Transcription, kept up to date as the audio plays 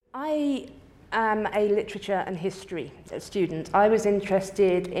I am a literature and history student. I was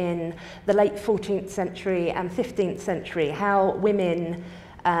interested in the late 14th century and 15th century, how women,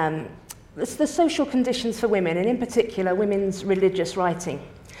 the social conditions for women, and in particular women's religious writing.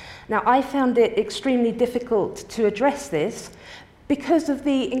 Now, I found it extremely difficult to address this because of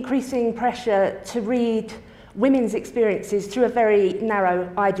the increasing pressure to read women's experiences through a very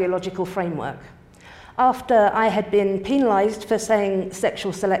narrow ideological framework. After I had been penalised for saying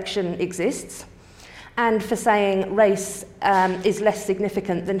sexual selection exists and for saying race is less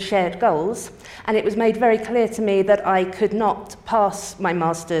significant than shared goals, and it was made very clear to me that I could not pass my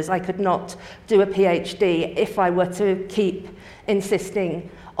master's, I could not do a PhD if I were to keep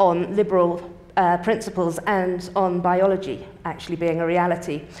insisting on liberal principles and on biology actually being a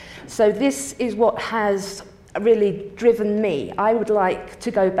reality. So this is what has really driven me. I would like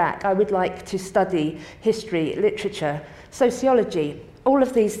to go back. I would like to study history, literature, sociology, all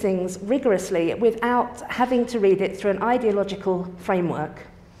of these things rigorously without having to read it through an ideological framework.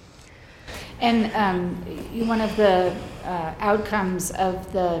 And one of the outcomes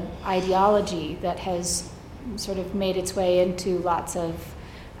of the ideology that has sort of made its way into lots of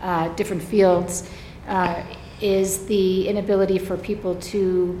different fields is the inability for people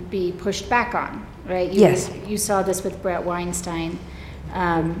to be pushed back on, right? Yes. You saw this with Bret Weinstein.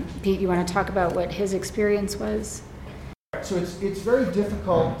 Pete, you want to talk about what his experience was? So it's very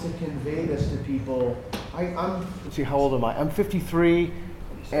difficult to convey this to people. Let's see, how old am I? I'm 53,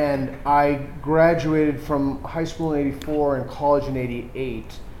 and I graduated from high school in 84 and college in 88,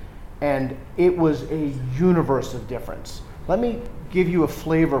 and it was a universe of difference. Let me give you a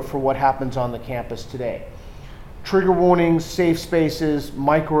flavor for what happens on the campus today. Trigger warnings, safe spaces,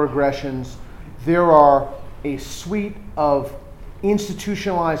 microaggressions. There are a suite of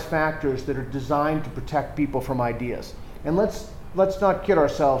institutionalized factors that are designed to protect people from ideas. And let's not kid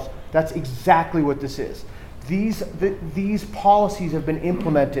ourselves, that's exactly what this is. These policies have been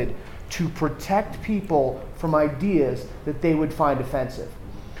implemented to protect people from ideas that they would find offensive.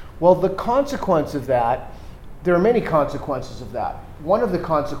 Well, the consequence of that, there are many consequences of that. One of the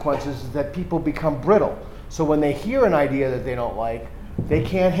consequences is that people become brittle. So when they hear an idea that they don't like, they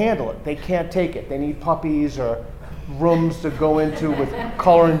can't handle it. They can't take it. They need puppies or rooms to go into with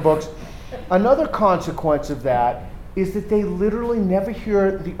coloring books. Another consequence of that is that they literally never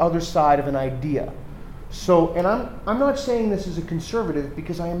hear the other side of an idea. So, and I'm not saying this as a conservative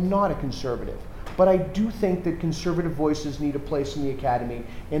because I am not a conservative, but I do think that conservative voices need a place in the academy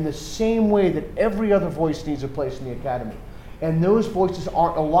in the same way that every other voice needs a place in the academy. And those voices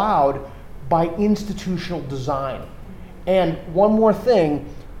aren't allowed by institutional design. And one more thing,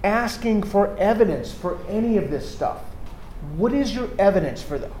 asking for evidence for any of this stuff. What is your evidence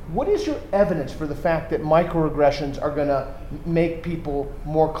for that? What is your evidence for the fact that microaggressions are going to make people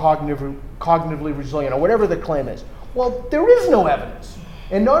more cognitively resilient, or whatever the claim is? Well, there is no evidence.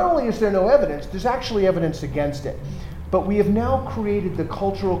 And not only is there no evidence, there's actually evidence against it. But we have now created the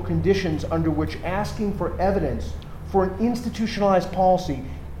cultural conditions under which asking for evidence for an institutionalized policy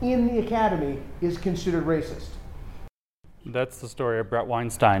in the academy is considered racist. That's the story of Bret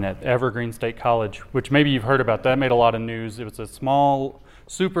Weinstein at Evergreen State College, which maybe you've heard about. That made a lot of news. It was a small,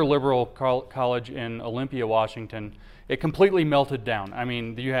 super liberal college in Olympia, Washington. It completely melted down. I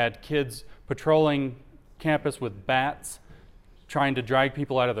mean, you had kids patrolling campus with bats, trying to drag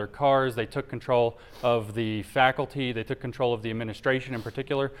people out of their cars. They took control of the faculty. They took control of the administration in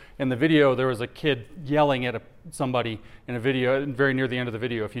particular. In the video, there was a kid yelling at somebody in a video, very near the end of the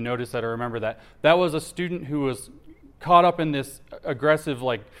video, if you notice that or remember that. That was a student who was caught up in this aggressive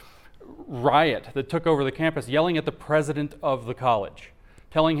riot that took over the campus, yelling at the president of the college,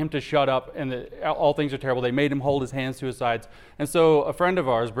 telling him to shut up and that all things are terrible. They made him hold his hands to his sides. And so a friend of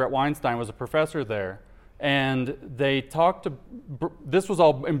ours, Bret Weinstein, was a professor there, and they talked to, this was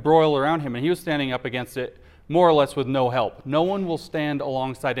all embroiled around him, and he was standing up against it more or less with no help. No one will stand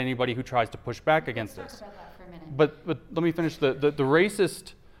alongside anybody who tries to push back against this. Talk about that for a minute. But let me finish. The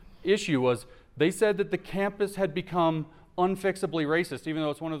racist issue was, they said that the campus had become unfixably racist, even though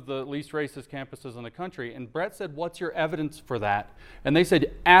it's one of the least racist campuses in the country. And Bret said, what's your evidence for that? And they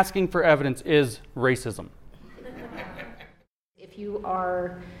said, asking for evidence is racism. If you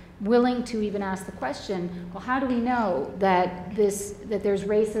are willing to even ask the question, well, how do we know that there's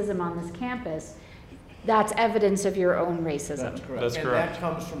racism on this campus? That's evidence of your own racism. That's correct. That's and correct. That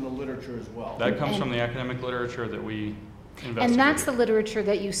comes from the literature as well. That comes from the academic literature that we investigated. And that's the literature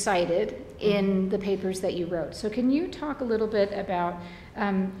that you cited in the papers that you wrote. So can you talk a little bit about,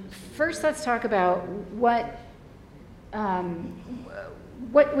 first let's talk about what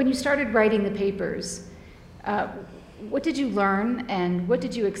when you started writing the papers, what did you learn and what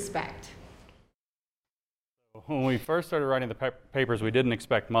did you expect? When we first started writing the papers, we didn't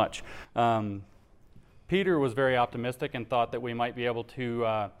expect much. Peter was very optimistic and thought that we might be able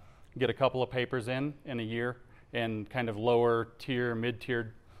to get a couple of papers in a year in kind of lower tier,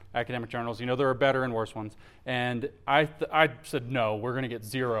 mid-tiered academic journals. You know, there are better and worse ones. And I said, no, we're going to get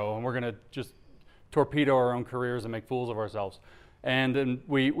 0, and we're going to just torpedo our own careers and make fools of ourselves. And then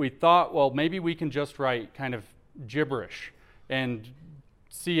we thought, well, maybe we can just write kind of gibberish and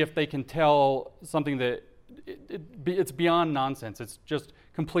see if they can tell something that it's beyond nonsense. It's just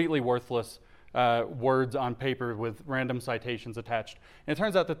completely worthless words on paper with random citations attached. And it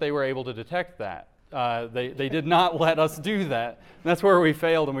turns out that they were able to detect that. They did not let us do that. And that's where we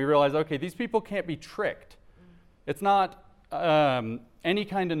failed, and we realized, okay, these people can't be tricked. It's not any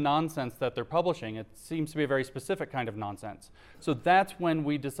kind of nonsense that they're publishing. It seems to be a very specific kind of nonsense. So that's when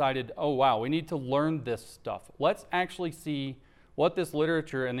we decided, oh wow, we need to learn this stuff. Let's actually see what this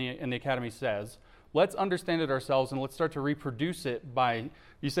literature in the Academy says. Let's understand it ourselves, and let's start to reproduce it by,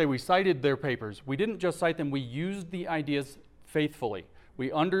 you say we cited their papers. We didn't just cite them, we used the ideas faithfully. We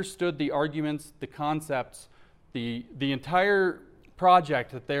understood the arguments, the concepts, the entire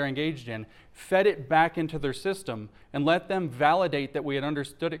project that they're engaged in, fed it back into their system, and let them validate that we had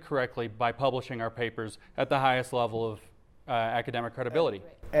understood it correctly by publishing our papers at the highest level of academic credibility.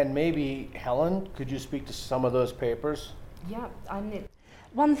 And maybe, Helen, could you speak to some of those papers? Yeah, I mean,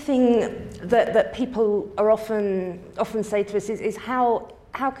 one thing that people are often say to us is how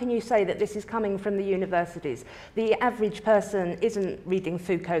can you say that this is coming from the universities? The average person isn't reading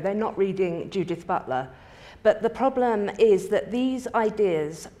Foucault, they're not reading Judith Butler. But the problem is that these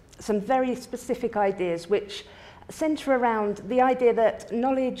ideas, some very specific ideas which centre around the idea that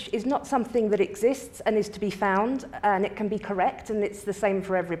knowledge is not something that exists and is to be found, and it can be correct and it's the same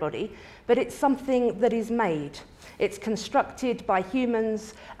for everybody, but it's something that is made. It's constructed by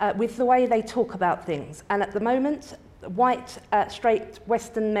humans with the way they talk about things. And at the moment, white, straight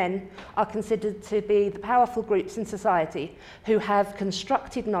Western men are considered to be the powerful groups in society who have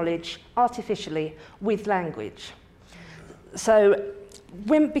constructed knowledge artificially with language. So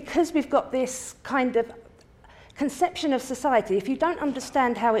because we've got this kind of conception of society, if you don't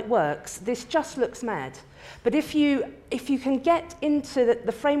understand how it works, this just looks mad. But if you can get into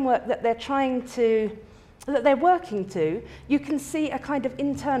the framework that that they're working to, you can see a kind of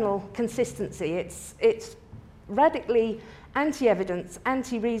internal consistency. It's radically anti-evidence,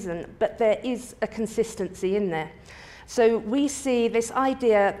 anti-reason, but there is a consistency in there. So we see this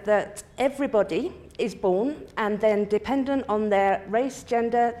idea that everybody is born, and then dependent on their race,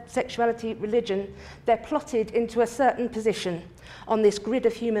 gender, sexuality, religion, they're plotted into a certain position on this grid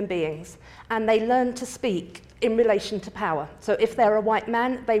of human beings, and they learn to speak in relation to power. So if they're a white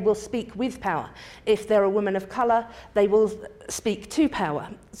man, they will speak with power. If they're a woman of colour, they will speak to power.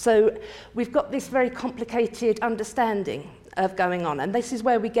 So we've got this very complicated understanding of going on, and this is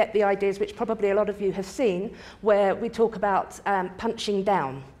where we get the ideas which probably a lot of you have seen, where we talk about punching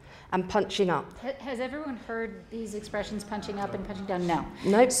down and punching up. Has everyone heard these expressions, punching up and punching down? No.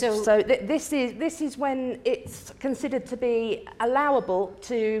 Nope. So this is when it's considered to be allowable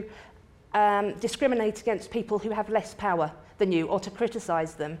to discriminate against people who have less power than you, or to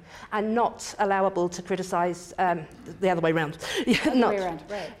criticise them, and not allowable to criticise the other way around.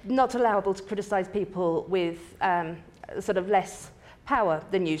 Not allowable to criticise people with sort of less power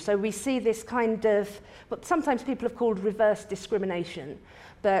than you. So we see this kind of what sometimes people have called reverse discrimination,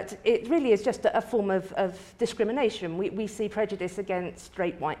 but it really is just a form of discrimination. We see prejudice against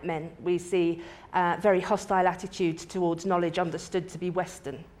straight white men. We see very hostile attitudes towards knowledge understood to be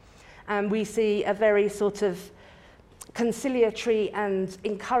Western. And we see a very sort of conciliatory and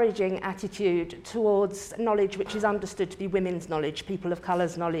encouraging attitude towards knowledge which is understood to be women's knowledge, people of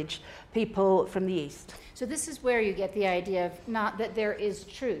colour's knowledge, people from the East. So this is where you get the idea of not that there is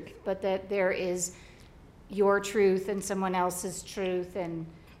truth, but that there is your truth and someone else's truth, and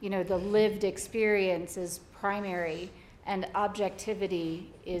the lived experience is primary, and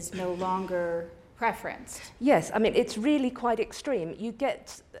objectivity is no longer preferenced. Yes, I mean, it's really quite extreme. You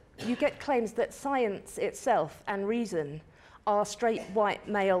get claims that science itself and reason are straight white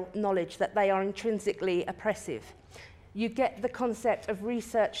male knowledge, that they are intrinsically oppressive. You get the concept of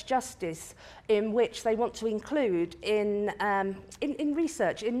research justice, in which they want to include in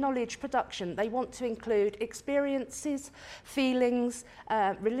research, in knowledge production, they want to include experiences, feelings,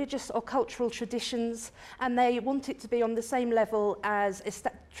 religious or cultural traditions, and they want it to be on the same level as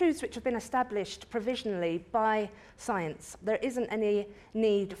truths which have been established provisionally by science. There isn't any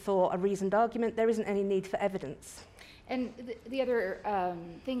need for a reasoned argument, there isn't any need for evidence. And the other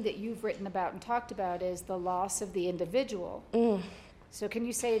thing that you've written about and talked about is the loss of the individual. So can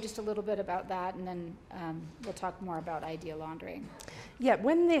you say just a little bit about that, and then we'll talk more about idea laundering. Yeah,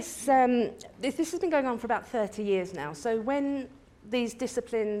 when this has been going on for about 30 years now. So when these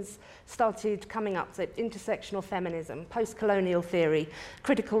disciplines started coming up, so intersectional feminism, post-colonial theory,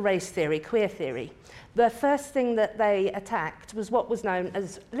 critical race theory, queer theory, the first thing that they attacked was what was known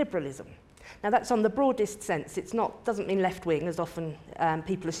as liberalism. Now that's on the broadest sense. Doesn't mean left-wing, as often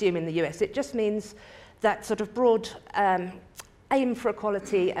people assume in the US. It just means that sort of broad aim for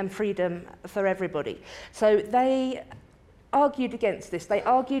equality and freedom for everybody. So they argued against this. They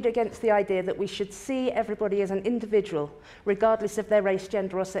argued against the idea that we should see everybody as an individual, regardless of their race,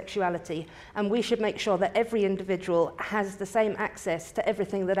 gender, or sexuality, and we should make sure that every individual has the same access to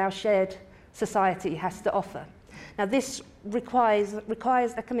everything that our shared society has to offer. Now, this requires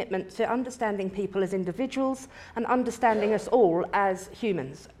a commitment to understanding people as individuals and understanding us all as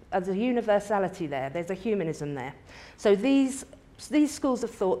humans. There's a universality there. There's a humanism there. So these schools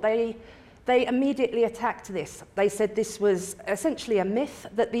of thought, they immediately attacked this. They said this was essentially a myth,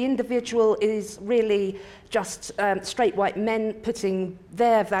 that the individual is really just straight white men putting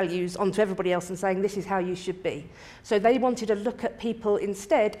their values onto everybody else and saying this is how you should be. So they wanted to look at people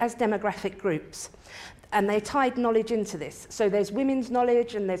instead as demographic groups. And they tied knowledge into this. So there's women's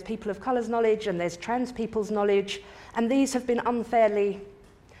knowledge, and there's people of colour's knowledge, and there's trans people's knowledge, and these have been unfairly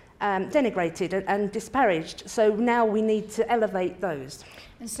denigrated and disparaged. So now we need to elevate those.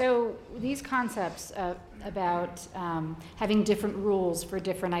 And so these concepts about having different rules for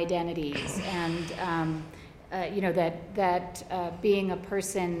different identities, and that being a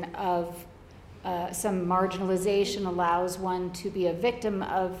person of some marginalization allows one to be a victim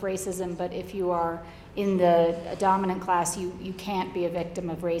of racism, but if you are in the dominant class, you can't be a victim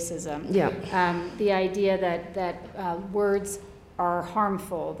of racism. Yeah. The idea that words are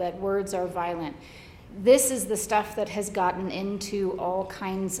harmful, that words are violent. This is the stuff that has gotten into all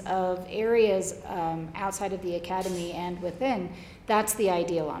kinds of areas outside of the academy and within. That's the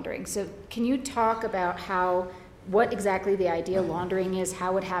idea laundering. So can you talk about what exactly the idea laundering is,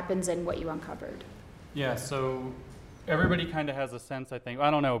 how it happens, and what you uncovered? Yeah, so everybody kind of has a sense, I think.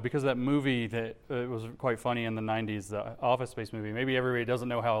 I don't know, because of that movie that was quite funny in the 90s, the Office Space movie, maybe everybody doesn't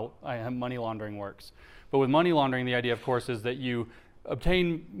know how money laundering works. But with money laundering, the idea, of course, is that you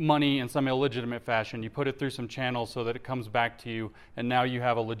obtain money in some illegitimate fashion, you put it through some channels so that it comes back to you, and now you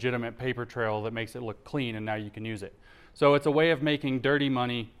have a legitimate paper trail that makes it look clean, and now you can use it. So it's a way of making dirty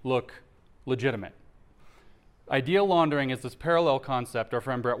money look legitimate. Idea laundering is this parallel concept our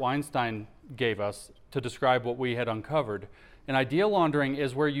friend Brett Weinstein gave us to describe what we had uncovered. And idea laundering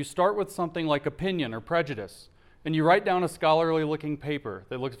is where you start with something like opinion or prejudice, and you write down a scholarly-looking paper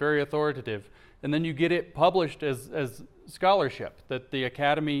that looks very authoritative, and then you get it published as scholarship that the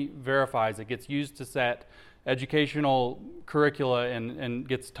academy verifies. It gets used to set educational curricula and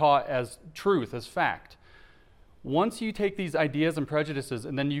gets taught as truth, as fact. Once you take these ideas and prejudices,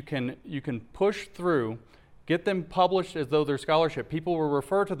 and then you can push through, get them published as though they're scholarship. People will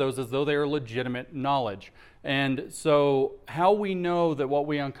refer to those as though they are legitimate knowledge. And so how we know that what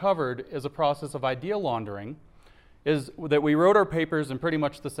we uncovered is a process of idea laundering is that we wrote our papers in pretty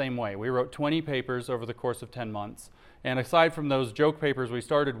much the same way. We wrote 20 papers over the course of 10 months. And aside from those joke papers we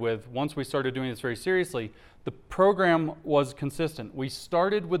started with, once we started doing this very seriously, the program was consistent. We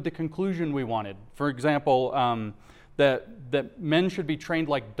started with the conclusion we wanted. For example, that men should be trained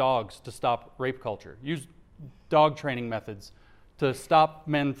like dogs to stop rape culture. Use dog training methods to stop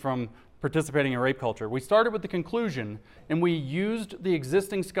men from participating in rape culture. We started with the conclusion, and we used the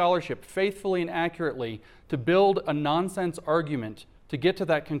existing scholarship faithfully and accurately to build a nonsense argument to get to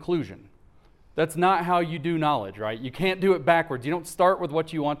that conclusion. That's not how you do knowledge, right? You can't do it backwards. You don't start with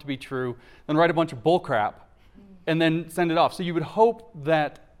what you want to be true, then write a bunch of bullcrap, and then send it off. So you would hope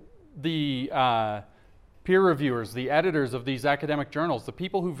that the peer reviewers, the editors of these academic journals, the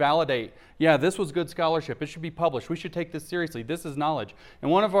people who validate, yeah, this was good scholarship, it should be published, we should take this seriously, this is knowledge. And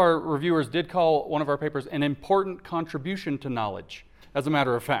one of our reviewers did call one of our papers an important contribution to knowledge, as a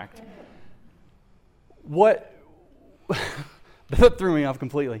matter of fact. What, that threw me off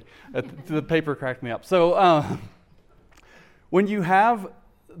completely. The paper cracked me up. So when you have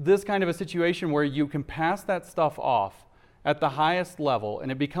this kind of a situation where you can pass that stuff off at the highest level,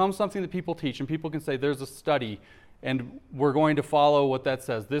 and it becomes something that people teach, and people can say, there's a study, and we're going to follow what that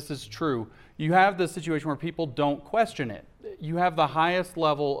says. This is true. You have this situation where people don't question it. You have the highest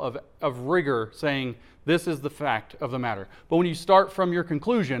level of rigor saying, this is the fact of the matter. But when you start from your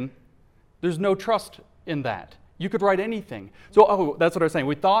conclusion, there's no trust in that. You could write anything. So, that's what I was saying.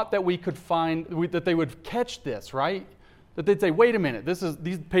 We thought that we could that they would catch this, right? that they'd say, wait a minute,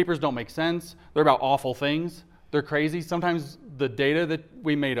 these papers don't make sense. They're about awful things. They're crazy. Sometimes the data that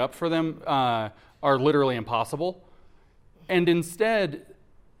we made up for them are literally impossible. And instead,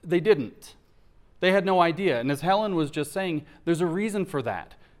 they didn't. They had no idea. And as Helen was just saying, there's a reason for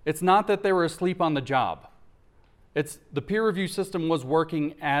that. It's not that they were asleep on the job. It's the peer review system was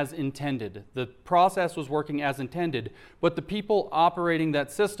working as intended. The process was working as intended, but the people operating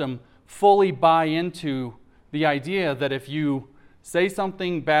that system fully buy into the idea that if you say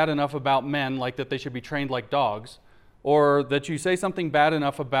something bad enough about men, like that they should be trained like dogs, or that you say something bad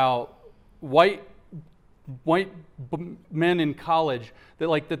enough about white men in college,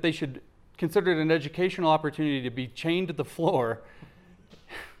 that they should consider it an educational opportunity to be chained to the floor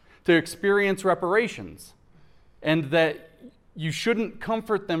to experience reparations. And that you shouldn't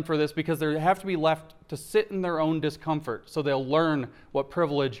comfort them for this because they have to be left to sit in their own discomfort so they'll learn what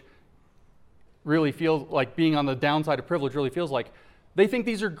privilege really feels like, being on the downside of privilege really feels like. They think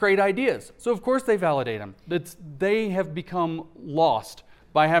these are great ideas, so of course they validate them. They have become lost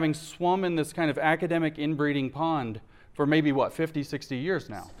by having swum in this kind of academic inbreeding pond for maybe, 50, 60 years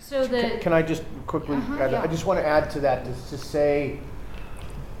now. So Can I just quickly add? Yeah. I just want to add to that to say,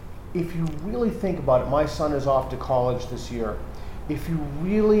 if you really think about it, my son is off to college this year. If you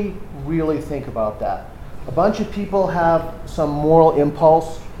really, really think about that, a bunch of people have some moral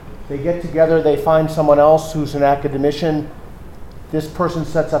impulse. They get together, they find someone else who's an academician. This person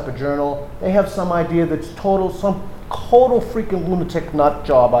sets up a journal. They have some idea that's some total freaking lunatic nut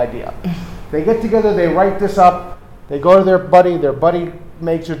job idea. They get together, they write this up, they go to their buddy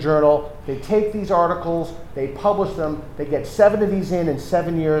makes a journal, they take these articles, they publish them, they get 7 of these in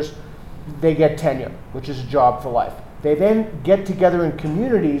 7 years, they get tenure, which is a job for life. They then get together in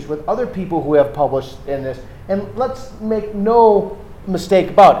communities with other people who have published in this, and let's make no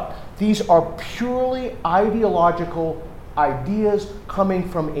mistake about it. These are purely ideological ideas coming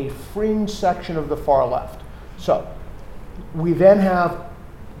from a fringe section of the far left. So, we then have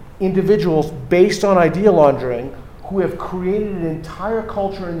individuals based on idea laundering who have created an entire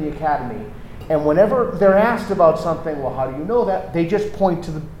culture in the academy, and whenever they're asked about something, well, how do you know that? They just point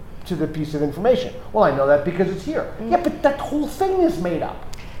to the piece of information. Well, I know that because it's here. Yeah, but that whole thing is made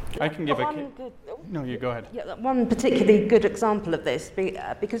up. I can give No, you go ahead. Yeah, one particularly good example of this,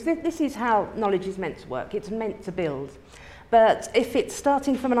 because this is how knowledge is meant to work. It's meant to build. But if it's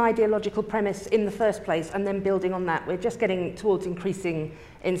starting from an ideological premise in the first place and then building on that, we're just getting towards increasing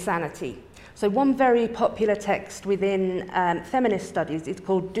insanity. So one very popular text within feminist studies is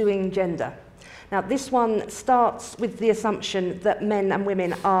called Doing Gender. Now, this one starts with the assumption that men and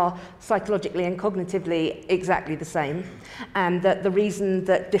women are psychologically and cognitively exactly the same, and that the reason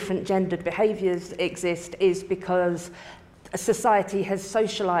that different gendered behaviours exist is because society has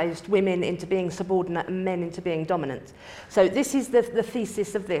socialised women into being subordinate and men into being dominant. So this is the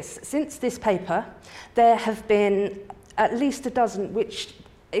thesis of this. Since this paper, there have been at least a dozen which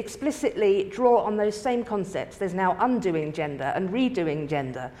explicitly draw on those same concepts. There's now undoing gender and redoing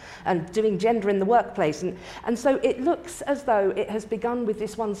gender and doing gender in the workplace. And so it looks as though it has begun with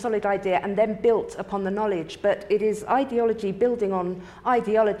this one solid idea and then built upon the knowledge, but it is ideology building on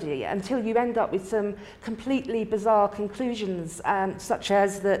ideology until you end up with some completely bizarre conclusions, such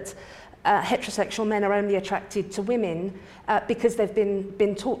as that heterosexual men are only attracted to women because they've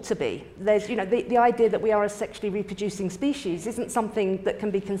been taught to be. There's, the idea that we are a sexually reproducing species isn't something that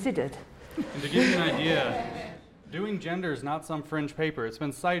can be considered. And to give you an idea, Doing Gender is not some fringe paper. It's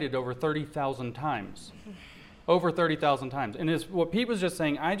been cited over 30,000 times. Over 30,000 times. And it's what Pete was just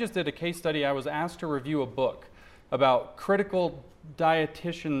saying, I just did a case study. I was asked to review a book about critical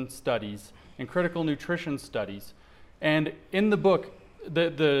dietitian studies and critical nutrition studies. And in the book,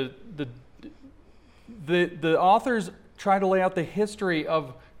 the authors try to lay out the history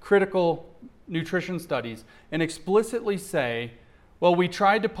of critical nutrition studies and explicitly say, well, we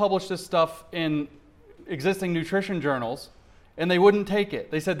tried to publish this stuff in existing nutrition journals and they wouldn't take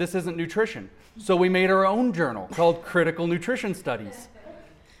it. They said this isn't nutrition. So we made our own journal called Critical Nutrition Studies.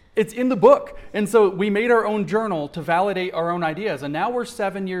 It's in the book. And so we made our own journal to validate our own ideas. And now we're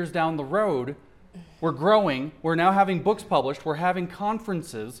 7 years down the road. We're growing. We're now having books published. We're having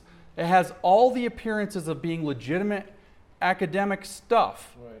conferences. It has all the appearances of being legitimate academic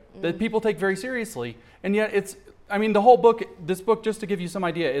stuff that people take very seriously. And yet the whole book, this book, just to give you some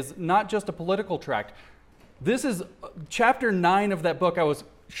idea, is not just a political tract. This is chapter 9 of that book. I was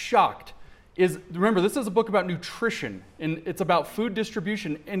shocked. Remember, this is a book about nutrition, and it's about food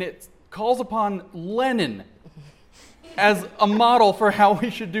distribution, and it calls upon Lenin as a model for how we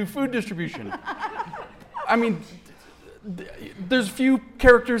should do food distribution. I mean, there's few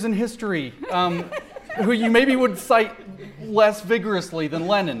characters in history who you maybe would cite less vigorously than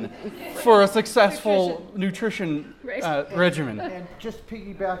Lenin for a successful nutrition regimen. And just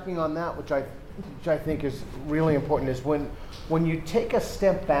piggybacking on that, which I think is really important, is when you take a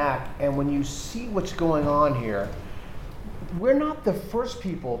step back and when you see what's going on here, we're not the first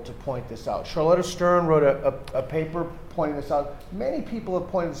people to point this out. Charlotta Stern wrote a paper pointing this out. Many people have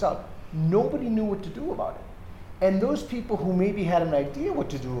pointed this out. Nobody knew what to do about it. And those people who maybe had an idea what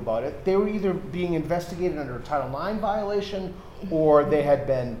to do about it, they were either being investigated under a Title IX violation, or they had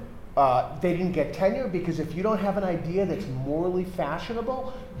been, they didn't get tenure, because if you don't have an idea that's morally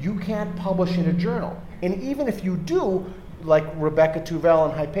fashionable, you can't publish in a journal. And even if you do, like Rebecca Tuvel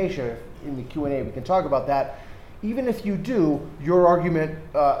and Hypatia in the Q&A, we can talk about that. Even if you do, your argument,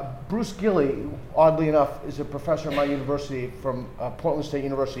 Bruce Gilley, oddly enough, is a professor at my university from Portland State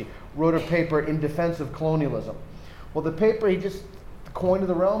University, wrote a paper in defense of colonialism. Well, the paper, he just coined of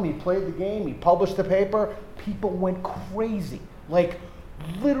the realm, he played the game, he published the paper, people went crazy, like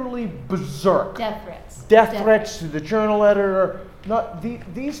literally berserk. Death threats to the journal editor.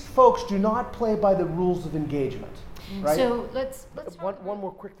 These folks do not play by the rules of engagement, right? So let's one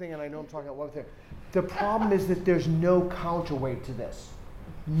more quick thing, and I know I'm talking about one thing. The problem is that there's no counterweight to this.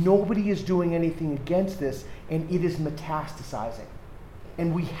 Nobody is doing anything against this, and it is metastasizing.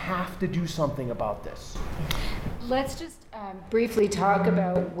 And we have to do something about this. Let's just briefly talk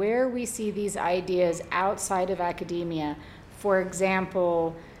about where we see these ideas outside of academia. For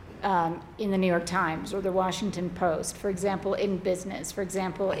example, in the New York Times or the Washington Post, for example, in business, for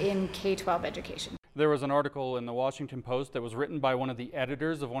example, in K-12 education. There was an article in the Washington Post that was written by one of the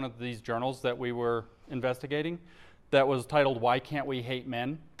editors of one of these journals that we were investigating that was titled, "Why Can't We Hate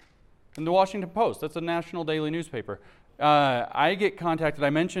Men?" In the Washington Post. That's a national daily newspaper. I get contacted.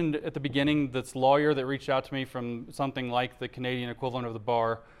 I mentioned at the beginning this lawyer that reached out to me from something like the Canadian equivalent of the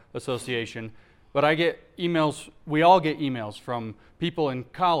Bar Association. But I get emails, we all get emails from people in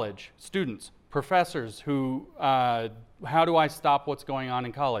college, students, professors who, how do I stop what's going on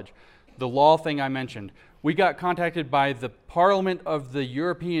in college? The law thing I mentioned. We got contacted by the Parliament of the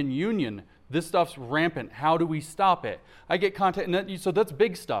European Union. This stuff's rampant. How do we stop it? I get contacted, so that's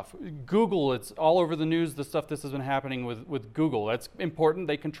big stuff. Google, it's all over the news, the stuff this has been happening with Google. That's important.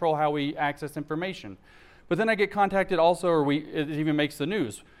 They control how we access information. But then I get contacted also, or it even makes the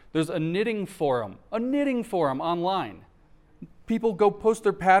news. There's a knitting forum online. People go post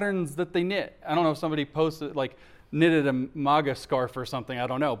their patterns that they knit. I don't know if somebody posted, knitted a MAGA scarf or something, I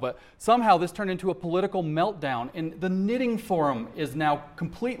don't know. But somehow this turned into a political meltdown, and the knitting forum is now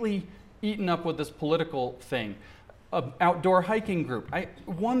completely eaten up with this political thing. An outdoor hiking group.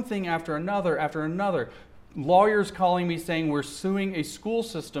 One thing after another. Lawyers calling me saying we're suing a school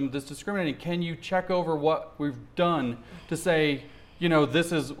system that's discriminating. Can you check over what we've done to say,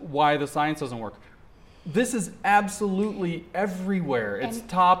 this is why the science doesn't work? This is absolutely everywhere. It's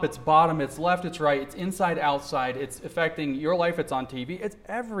top, it's bottom, it's left, it's right, it's inside, outside. It's affecting your life. It's on TV. It's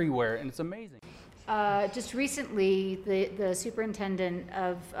everywhere, and it's amazing. Just recently, the superintendent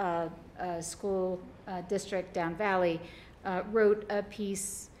of a school district down Valley wrote a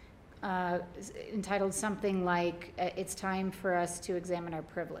piece entitled something like, "It's time for us to examine our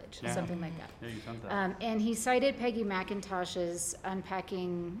privilege," something like that. Yeah, you sent that. And he cited Peggy McIntosh's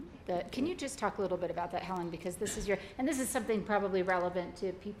unpacking the. Can you just talk a little bit about that, Helen? Because this is something probably relevant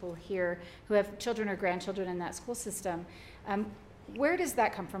to people here who have children or grandchildren in that school system. Where does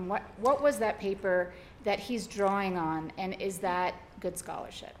that come from? What was that paper that he's drawing on, and is that good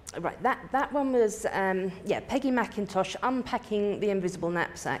scholarship? Right, that one was, Peggy McIntosh, Unpacking the Invisible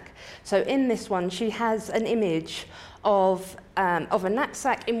Knapsack. So in this one, she has an image of a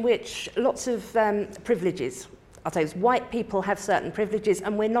knapsack in which lots of privileges. I'll tell you, white people have certain privileges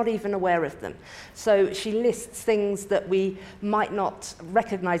and we're not even aware of them. So she lists things that we might not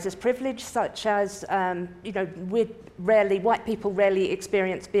recognize as privilege, such as, white people rarely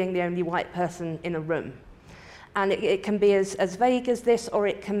experience being the only white person in a room. And it can be as vague as this, or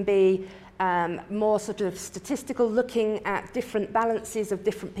it can be more sort of statistical, looking at different balances of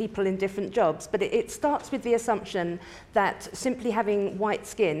different people in different jobs. But it starts with the assumption that simply having white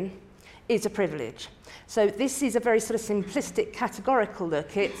skin is a privilege. So this is a very sort of simplistic, categorical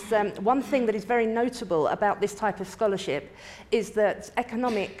look. It's one thing that is very notable about this type of scholarship is that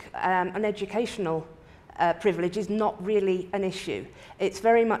economic and educational privilege is not really an issue. It's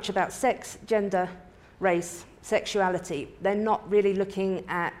very much about sex, gender, race, sexuality. They're not really looking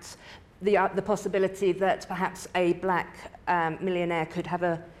at the possibility that perhaps a black millionaire could have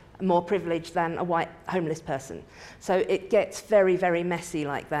a more privilege than a white homeless person. So it gets very, very messy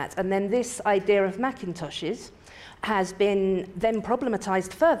like that. And then this idea of Macintoshes has been then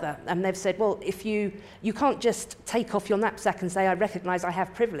problematized further. And they've said, well, if you can't just take off your knapsack and say, I recognize I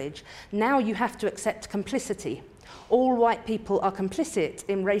have privilege. Now you have to accept complicity. All white people are complicit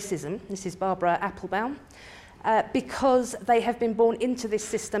in racism. This is Barbara Applebaum. Because they have been born into this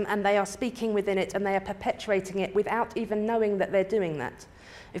system and they are speaking within it and they are perpetuating it without even knowing that they're doing that.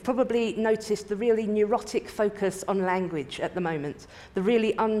 You've probably noticed the really neurotic focus on language at the moment, the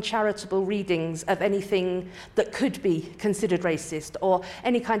really uncharitable readings of anything that could be considered racist or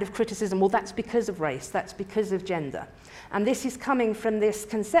any kind of criticism, well, that's because of race, that's because of gender. And this is coming from this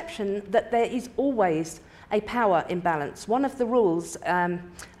conception that there is always a power imbalance. One of the rules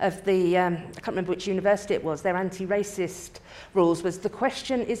of the, I can't remember which university it was, their anti-racist rules was the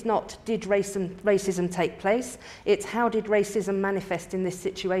question is not did racism take place, it's how did racism manifest in this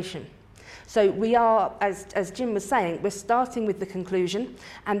situation. So we are, as Jim was saying, we're starting with the conclusion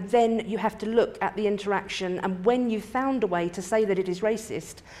and then you have to look at the interaction, and when you've found a way to say that it is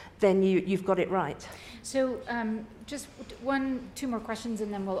racist, then you've got it right. So just two more questions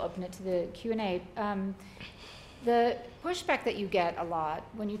and then we'll open it to the Q&A. The pushback that you get a lot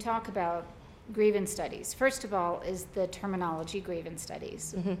when you talk about grievance studies, first of all, is the terminology grievance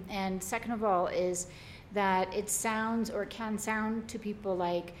studies. Mm-hmm. And second of all is that it sounds or can sound to people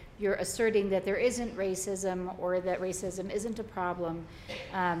like you're asserting that there isn't racism or that racism isn't a problem,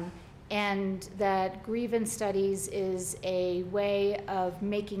 and that grievance studies is a way of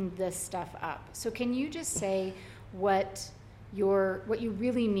making this stuff up. So can you just say what you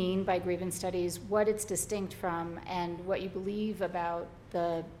really mean by grievance studies, what it's distinct from, and what you believe about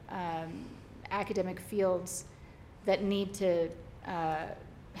the academic fields that need to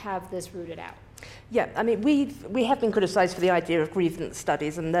have this rooted out? Yeah, I mean, we have been criticised for the idea of grievance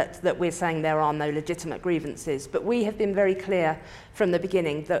studies and that we're saying there are no legitimate grievances, but we have been very clear from the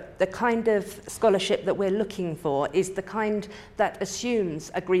beginning that the kind of scholarship that we're looking for is the kind that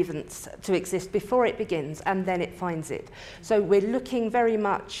assumes a grievance to exist before it begins and then it finds it. So we're looking very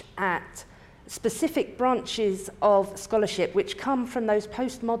much at specific branches of scholarship which come from those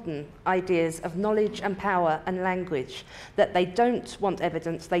postmodern ideas of knowledge and power and language, that they don't want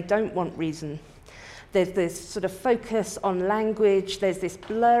evidence, they don't want reason. There's this sort of focus on language, there's this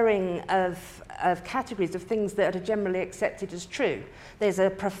blurring of categories of things that are generally accepted as true. There's a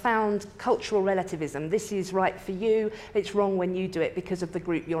profound cultural relativism. This is right for you, it's wrong when you do it because of the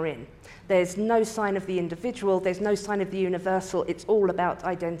group you're in. There's no sign of the individual, there's no sign of the universal, it's all about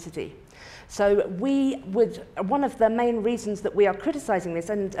identity. So one of the main reasons that we are criticising this,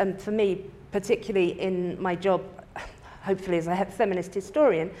 and for me, particularly in my job, hopefully as a feminist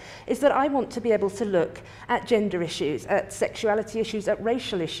historian, is that I want to be able to look at gender issues, at sexuality issues, at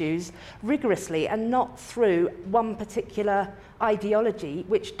racial issues rigorously and not through one particular ideology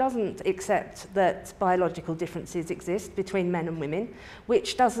which doesn't accept that biological differences exist between men and women,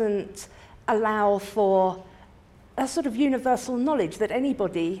 which doesn't allow for a sort of universal knowledge that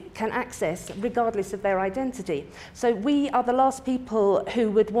anybody can access regardless of their identity. So we are the last people who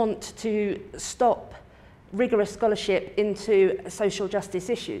would want to stop rigorous scholarship into social justice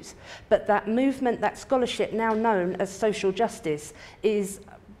issues. But that movement, that scholarship now known as social justice, is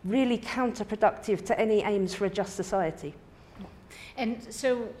really counterproductive to any aims for a just society. And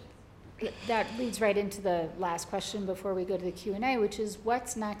so that leads right into the last question before we go to the Q&A, which is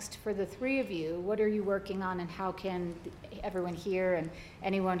what's next for the three of you? What are you working on and how can everyone here and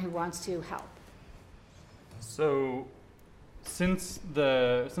anyone who wants to help? So since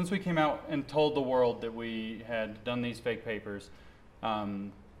we came out and told the world that we had done these fake papers,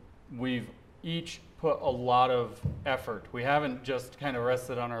 we've each put a lot of effort. We haven't just kind of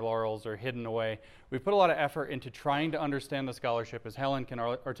rested on our laurels or hidden away. We've put a lot of effort into trying to understand the scholarship, as Helen can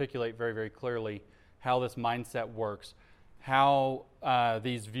articulate very, very clearly how this mindset works, how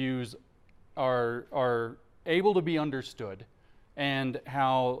these views are able to be understood, and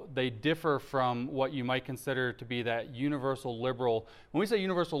how they differ from what you might consider to be that universal liberal. When we say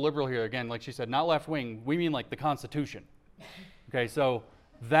universal liberal here, again, like she said, not left wing, we mean like the Constitution. Okay, so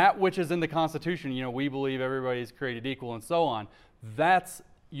that which is in the Constitution, we believe everybody is created equal and so on, that's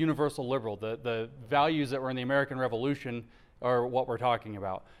universal liberal. The values that were in the American Revolution are what we're talking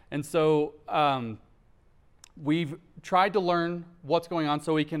about. And so we've tried to learn what's going on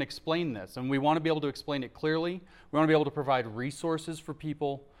so we can explain this. And we want to be able to explain it clearly. We want to be able to provide resources for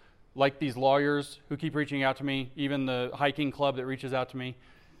people like these lawyers who keep reaching out to me, even the hiking club that reaches out to me,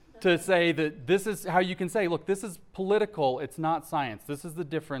 to say that this is how you can say, look, this is political, it's not science. This is the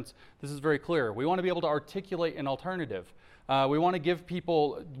difference. This is very clear. We want to be able to articulate an alternative. We want to give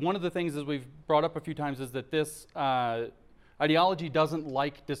people, one of the things that we've brought up a few times is that this ideology doesn't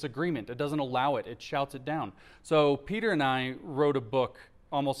like disagreement. It doesn't allow it. It shouts it down. So Peter and I wrote a book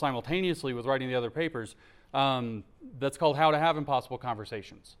almost simultaneously with writing the other papers that's called How to Have Impossible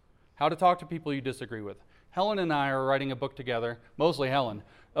Conversations. How to talk to people you disagree with. Helen and I are writing a book together, mostly Helen,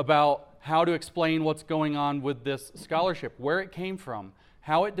 about how to explain what's going on with this scholarship, where it came from,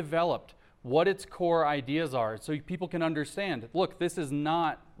 how it developed, what its core ideas are, so people can understand, look, this is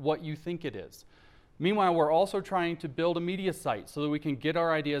not what you think it is. Meanwhile, we're also trying to build a media site so that we can get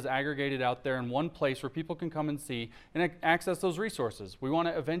our ideas aggregated out there in one place where people can come and see and access those resources. We want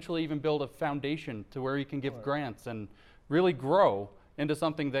to eventually even build a foundation to where you can give grants and really grow into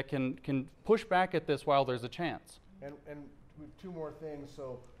something that can push back at this while there's a chance. And with two more things.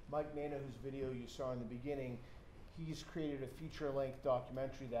 So Mike Nana, whose video you saw in the beginning, he's created a feature-length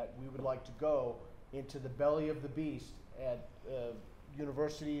documentary that we would like to go into the belly of the beast at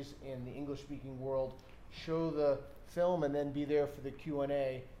universities in the English-speaking world, show the film and then be there for the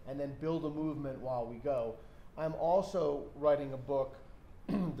Q&A, and then build a movement while we go. I'm also writing a book.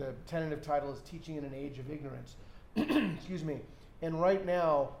 The tentative title is Teaching in an Age of Ignorance. Excuse me. And right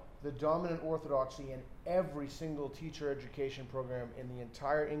now, the dominant orthodoxy in every single teacher education program in the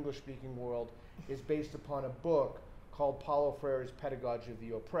entire English-speaking world is based upon a book called Paulo Freire's Pedagogy of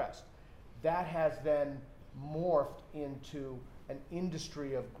the Oppressed. That has then morphed into an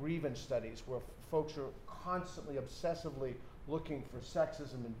industry of grievance studies where folks are constantly, obsessively looking for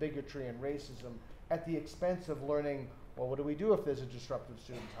sexism and bigotry and racism at the expense of learning, well, what do we do if there's a disruptive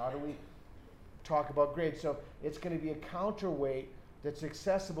student? How do we talk about grades? So it's going to be a counterweight that's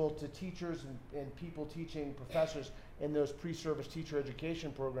accessible to teachers and people teaching, professors in those pre-service teacher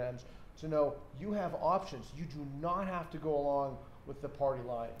education programs to know you have options. You do not have to go along with the party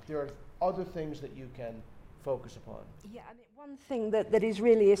line. There are other things that you can focus upon. Yeah, I mean, one thing that is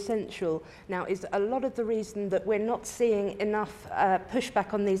really essential now is a lot of the reason that we're not seeing enough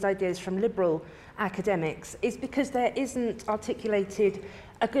pushback on these ideas from liberal academics is because there isn't articulated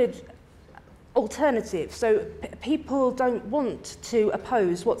a good alternative. So people don't want to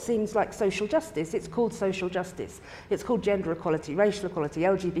oppose what seems like social justice. It's called social justice. It's called gender equality, racial equality,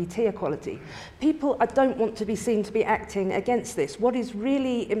 LGBT equality. People don't want to be seen to be acting against this. What is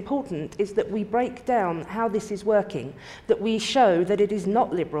really important is that we break down how this is working, that we show that it is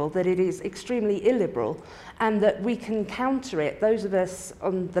not liberal, that it is extremely illiberal, and that we can counter it, those of us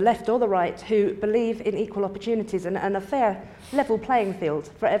on the left or the right who believe in equal opportunities and a fair level playing field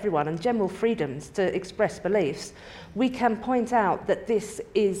for everyone and general freedoms to express beliefs, we can point out that this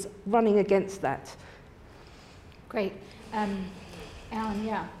is running against that. Great. Alan,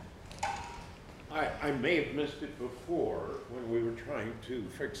 yeah. I may have missed it before when we were trying to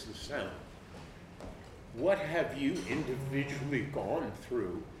fix the sound. What have you individually gone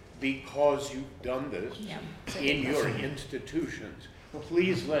through because you've done this in your institutions?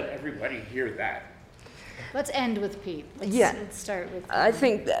 Please let everybody hear that. Let's end with Pete. Let's start with Pete. I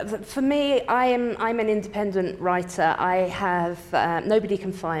think for me, I'm an independent writer. I have nobody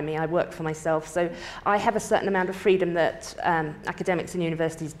can fire me. I work for myself, so I have a certain amount of freedom that academics and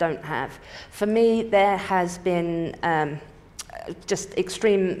universities don't have. For me, there has been just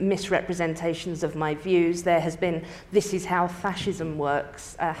extreme misrepresentations of my views. There has been "this is how fascism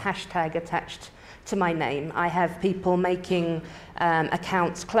works" hashtag attached to my name. I have people making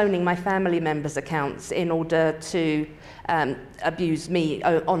accounts, cloning my family members' accounts in order to abuse me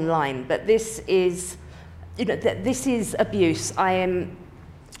online. But this is, this is abuse. I am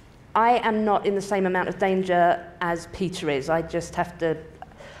not in the same amount of danger as Peter is. I just have to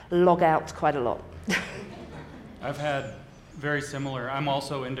log out quite a lot. I've had very similar. I'm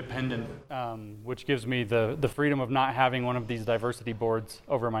also independent, which gives me the freedom of not having one of these diversity boards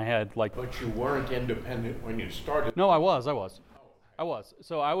over my head. But you weren't independent when you started. No, I was.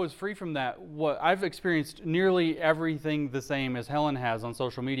 So I was free from that. I've experienced nearly everything the same as Helen has on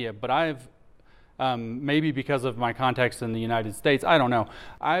social media, but I've, maybe because of my context in the United States, I don't know,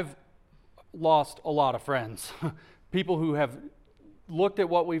 I've lost a lot of friends. People who have looked at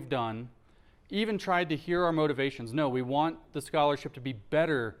what we've done, even tried to hear our motivations. No, we want the scholarship to be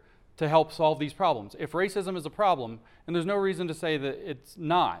better to help solve these problems. If racism is a problem, and there's no reason to say that it's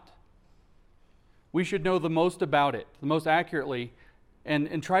not, we should know the most about it, the most accurately,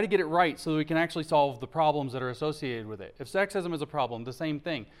 and try to get it right so that we can actually solve the problems that are associated with it. If sexism is a problem, the same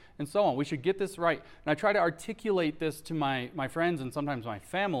thing, and so on. We should get this right. And I try to articulate this to my friends and sometimes my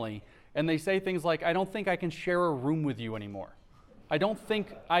family, and they say things like, I don't think I can share a room with you anymore. I don't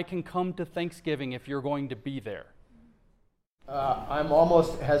think I can come to Thanksgiving if you're going to be there. I'm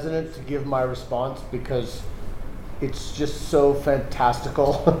almost hesitant to give my response because It's just so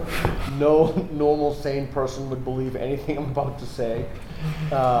fantastical. No normal, sane person would believe anything I'm about to say.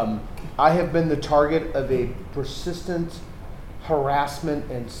 I have been the target of a persistent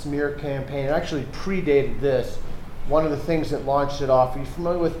harassment and smear campaign. It actually predated this. One of the things that launched it off, are you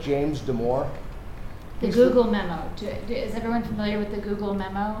familiar with James Damore? The Google memo. Is everyone familiar with the Google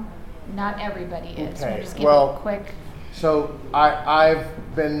memo? Not everybody is. Okay. We'll just give Well, a quick. So I've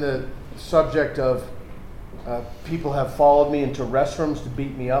been the subject of people have followed me into restrooms to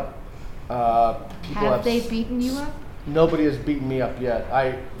beat me up. Have they beaten you up? Nobody has beaten me up yet.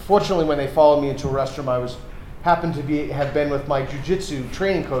 Fortunately, when they followed me into a restroom, happened to have been with my jiu-jitsu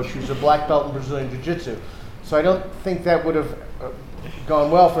training coach, who's a black belt in Brazilian jiu-jitsu. So I don't think that would have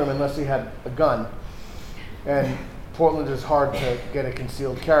gone well for him unless he had a gun. And Portland is hard to get a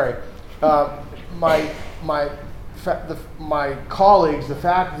concealed carry. My colleagues, the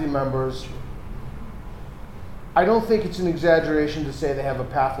faculty members, I don't think it's an exaggeration to say they have a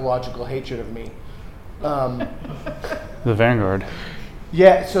pathological hatred of me. The Vanguard.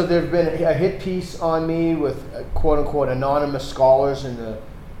 Yeah, so there's been a hit piece on me with quote-unquote anonymous scholars in the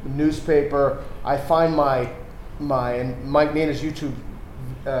newspaper. I find and Mike Nana's YouTube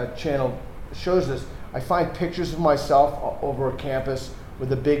channel shows this, I find pictures of myself over a campus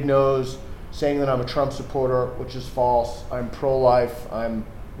with a big nose saying that I'm a Trump supporter, which is false. I'm pro-life, I'm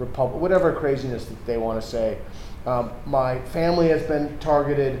Republican, whatever craziness that they want to say. My family has been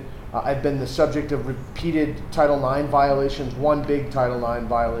targeted. I've been the subject of repeated Title IX violations, one big Title IX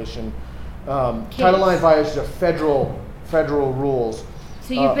violation. Title IX violations are federal rules.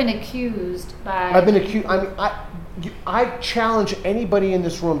 So you've been accused by... I've been accused. I challenge anybody in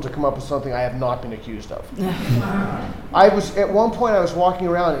this room to come up with something I have not been accused of. At one point I was walking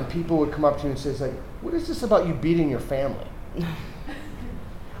around and people would come up to me and say, like, what is this about you beating your family?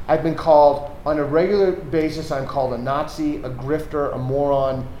 I've been called, on a regular basis, I'm called a Nazi, a grifter, a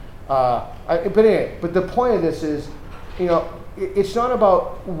moron. But the point of this is, it's not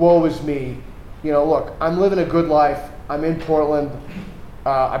about woe is me. Look, I'm living a good life. I'm in Portland.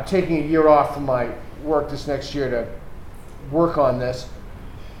 I'm taking a year off from my work this next year to work on this.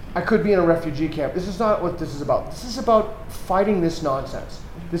 I could be in a refugee camp. This is not what this is about. This is about fighting this nonsense.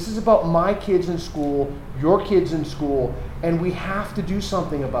 This is about my kids in school, your kids in school, and we have to do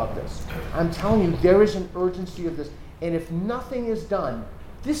something about this. I'm telling you, there is an urgency of this, and if nothing is done,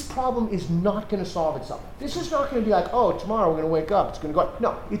 this problem is not going to solve itself. This is not going to be like, oh, tomorrow we're going to wake up, it's going to go on.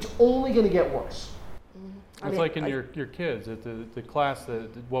 No, it's only going to get worse. It's like in your kids, at the class,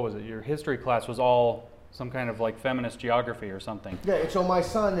 what was it, your history class was all some kind of like feminist geography or something. Yeah, and so my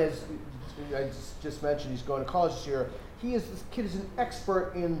son is, I just mentioned he's going to college this year. This kid is an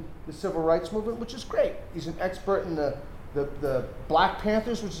expert in the civil rights movement, which is great. He's an expert in the Black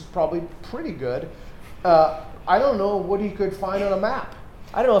Panthers, which is probably pretty good. I don't know what he could find on a map.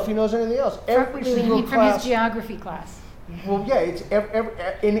 I don't know if he knows anything else. Every single from his geography class. Well, yeah, it's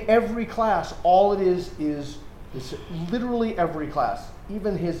in every class. All it is literally every class.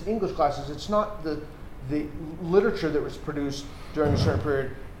 Even his English classes. It's not the literature that was produced during a certain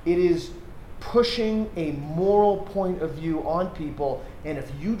period. It is pushing a moral point of view on people, and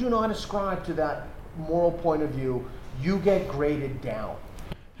if you do not ascribe to that moral point of view, you get graded down.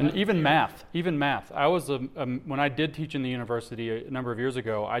 And even math. I was when I did teach in the university a number of years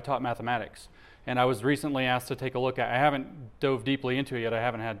ago, I taught mathematics. And I was recently asked to take a look at, I haven't dove deeply into it yet, I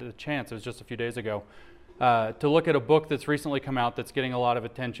haven't had the chance, it was just a few days ago, to look at a book that's recently come out that's getting a lot of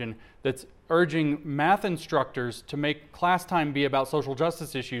attention, that's urging math instructors to make class time be about social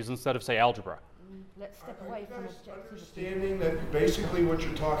justice issues instead of, say, algebra. Let's step away from understanding that basically what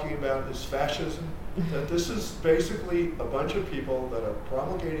you're talking about is fascism, that this is basically a bunch of people that are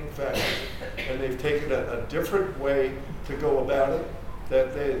promulgating fascism, and they've taken a different way to go about it,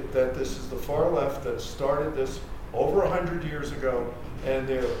 that this is the far left that started this over 100 years ago, and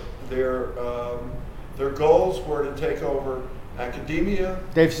their goals were to take over academia.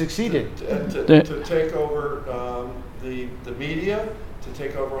 They've succeeded. To take over the media, to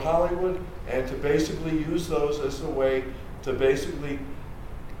take over Hollywood, and to basically use those as a way to basically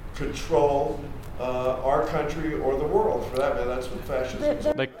control our country or the world, for that matter. That's what fascism is.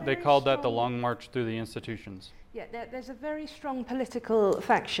 They called that the Long March Through the Institutions. Yeah, there's a very strong political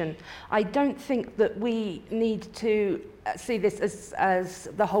faction. I don't think that we need to see this as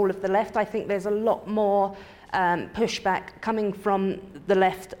the whole of the left. I think there's a lot more pushback coming from the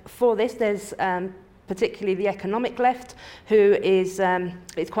left for this. There's particularly the economic left, who is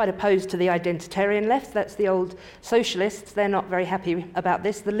quite opposed to the identitarian left. That's the old socialists. They're not very happy about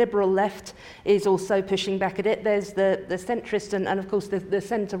this. The liberal left is also pushing back at it. There's the centrist and of course, the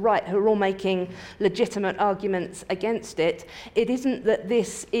centre-right, who are all making legitimate arguments against it. It isn't that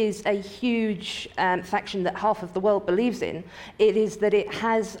this is a huge faction that half of the world believes in. It is that it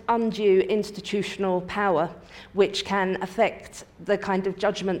has undue institutional power, which can affect the kind of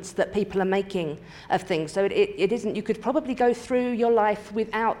judgments that people are making of things. So it isn't, you could probably go through your life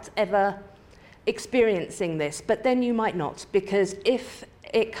without ever experiencing this, but then you might not, because if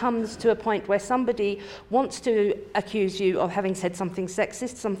it comes to a point where somebody wants to accuse you of having said something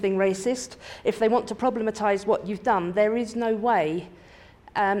sexist, something racist, if they want to problematize what you've done, there is no way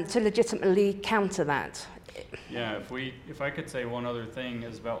to legitimately counter that. Yeah, if I could say one other thing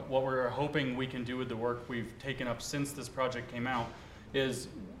is about what we're hoping we can do with the work we've taken up since this project came out, is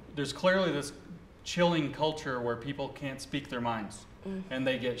there's clearly this chilling culture where people can't speak their minds. And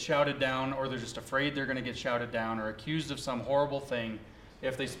they get shouted down, or they're just afraid they're going to get shouted down or accused of some horrible thing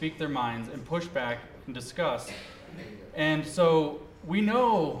if they speak their minds and push back and discuss. And so we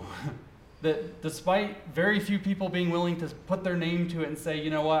know that despite very few people being willing to put their name to it and say,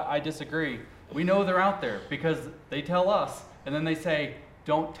 you know what, I disagree, we know they're out there because they tell us, and then they say,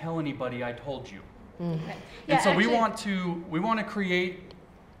 don't tell anybody I told you. Right. And so we want to create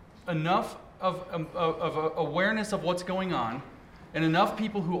enough of awareness of what's going on, and enough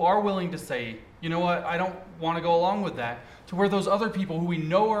people who are willing to say, you know what, I don't want to go along with that, to where those other people, who we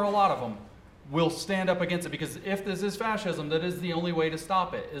know are a lot of them, will stand up against it. Because if this is fascism, that is the only way to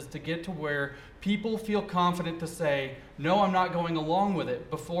stop it, is to get to where people feel confident to say, no, I'm not going along with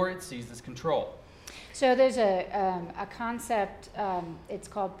it, before it seizes control. So there's a concept, it's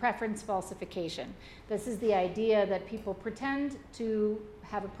called preference falsification. This is the idea that people pretend to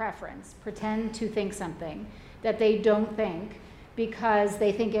have a preference, pretend to think something that they don't think, because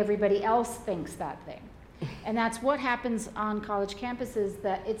they think everybody else thinks that thing. And that's what happens on college campuses,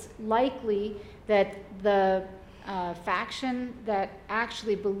 that it's likely that the faction that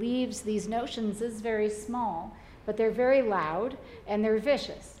actually believes these notions is very small, but they're very loud and they're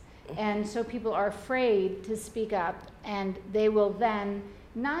vicious. And so people are afraid to speak up, and they will then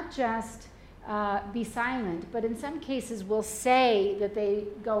not just be silent, but in some cases will say that they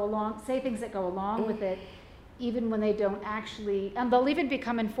go along, say things that go along with it, even when they don't actually, and they'll even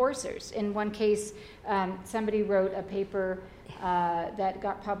become enforcers. In one case, somebody wrote a paper that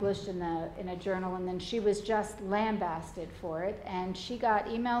got published in a journal, and then she was just lambasted for it, and she got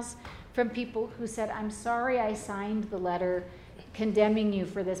emails from people who said, I'm sorry I signed the letter condemning you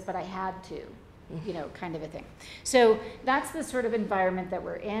for this, but I had to, you know, kind of a thing. So that's the sort of environment that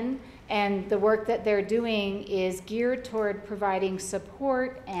we're in, and the work that they're doing is geared toward providing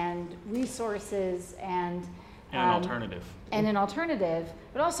support and resources and an alternative. And an alternative,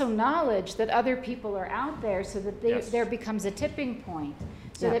 but also knowledge that other people are out there, so that there becomes a tipping point,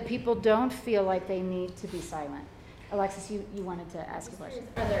 so that people don't feel like they need to be silent. Alexis, you wanted to ask a question.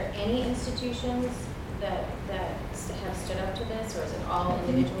 Are there any institutions that have stood up to this, or is it all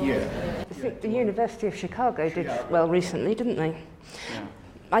individuals? Yeah. I think the University of Chicago did well recently, didn't they? Yeah.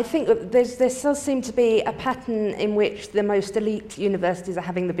 I think that there does seem to be a pattern in which the most elite universities are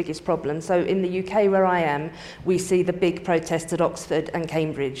having the biggest problem. So in the UK, where I am, we see the big protests at Oxford and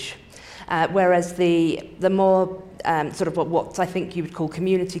Cambridge, whereas the more sort of what I think you would call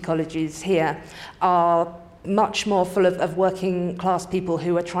community colleges here are much more full of working class people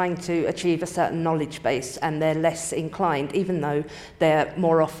who are trying to achieve a certain knowledge base, and they're less inclined, even though they're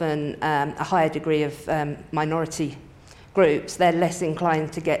more often a higher degree of minority groups, they're less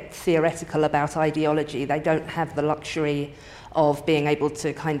inclined to get theoretical about ideology. They don't have the luxury of being able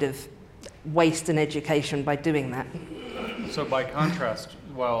to kind of waste an education by doing that. So by contrast,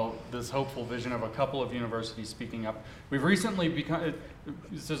 while this hopeful vision of a couple of universities speaking up, we've recently become,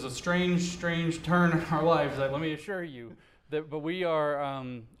 this is a strange turn in our lives, let me assure you, but we are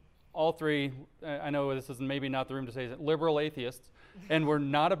all three, I know this is maybe not the room to say it, liberal atheists, and we're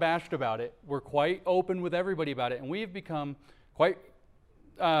not abashed about it. We're quite open with everybody about it, and we've become quite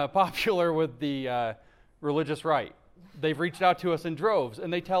popular with the religious right. They've reached out to us in droves,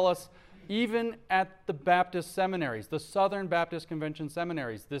 and they tell us, even at the Baptist seminaries, the Southern Baptist Convention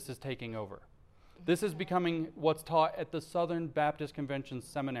seminaries, this is taking over. This is becoming what's taught at the Southern Baptist Convention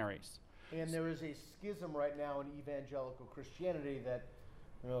seminaries. And there is a schism right now in evangelical Christianity that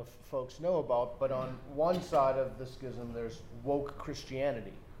I don't know if folks know about, but on one side of the schism there's woke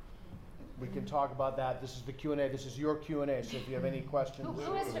Christianity, We can talk about that. This is the Q&A. This is your Q&A, so if you have any questions. Who's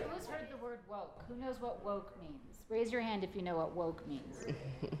heard the word woke? Who knows what woke means? Raise your hand if you know what woke means.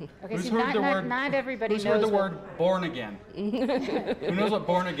 Okay, Who's so heard the word? not everybody Who's knows heard the what- word born again? Who knows what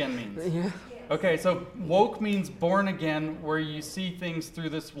born again means? Okay, so woke means born again, where you see things through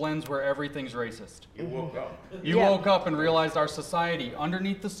this lens where everything's racist. You woke up. You woke up and realized our society,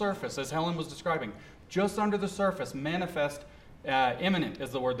 underneath the surface, as Helen was describing, just under the surface, manifest, imminent is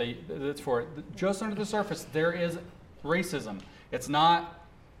the word that's for it. Just under the surface, there is racism. It's not,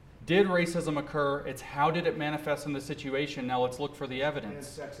 did racism occur? It's how did it manifest in the situation? Now let's look for the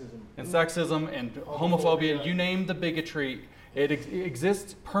evidence. And sexism. And homophobia, you name the bigotry. It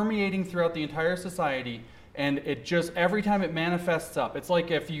exists permeating throughout the entire society, and it just, every time it manifests up, it's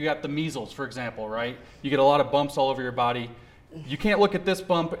like if you got the measles, for example, right? You get a lot of bumps all over your body. You can't look at this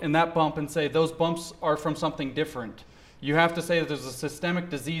bump and that bump and say those bumps are from something different. You have to say that there's a systemic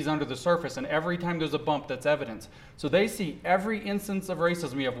disease under the surface, and every time there's a bump, that's evidence. So they see every instance of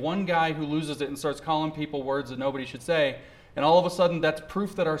racism. You have one guy who loses it and starts calling people words that nobody should say, and all of a sudden that's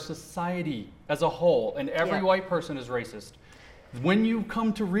proof that our society as a whole, and every white person is racist. When you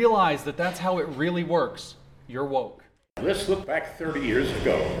come to realize that that's how it really works, you're woke. Let's look back 30 years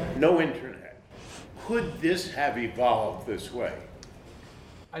ago. No internet. Could this have evolved this way?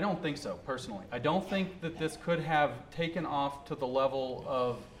 I don't think so, personally. I don't think that this could have taken off to the level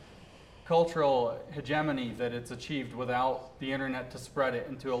of cultural hegemony that it's achieved without the internet to spread it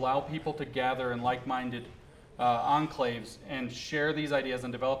and to allow people to gather in like-minded enclaves and share these ideas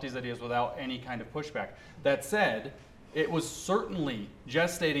and develop these ideas without any kind of pushback. That said, it was certainly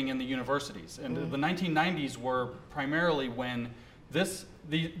gestating in the universities. And the 1990s were primarily when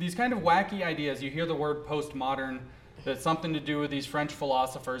these kind of wacky ideas, you hear the word postmodern, that's something to do with these French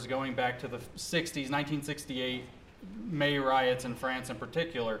philosophers going back to the 60s, 1968 May riots in France in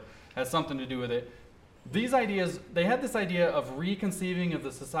particular, has something to do with it. These ideas, they had this idea of reconceiving of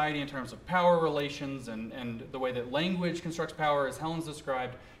the society in terms of power relations and the way that language constructs power, as Helen's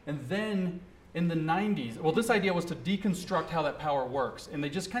described. And then in the 90s, well, this idea was to deconstruct how that power works, and they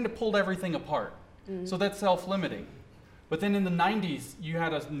just kind of pulled everything apart. So that's self-limiting. But then in the 90s, you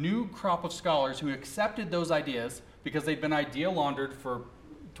had a new crop of scholars who accepted those ideas because they'd been idea laundered for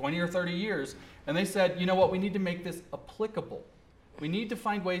 20 or 30 years, and they said, you know what, we need to make this applicable. We need to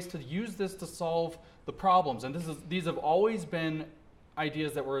find ways to use this to solve the problems. And these have always been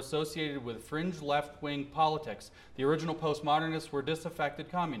ideas that were associated with fringe left-wing politics. The original postmodernists were disaffected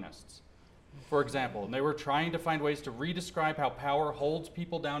communists, for example, and they were trying to find ways to redescribe how power holds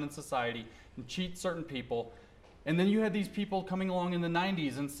people down in society and cheats certain people. And then you had these people coming along in the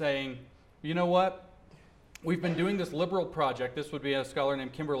 90s and saying, you know what, we've been doing this liberal project. This would be a scholar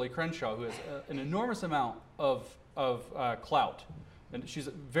named Kimberly Crenshaw, who has an enormous amount of clout. And she's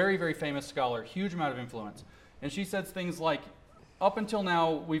a very, very famous scholar, huge amount of influence. And she says things like, up until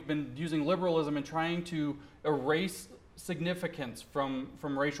now, we've been using liberalism and trying to erase significance from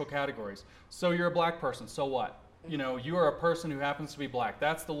racial categories. So you're a black person, so what? You know, you are a person who happens to be black.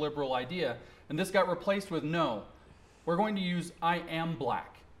 That's the liberal idea. And this got replaced with, no, we're going to use I am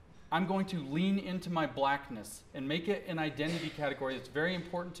black. I'm going to lean into my blackness and make it an identity category that's very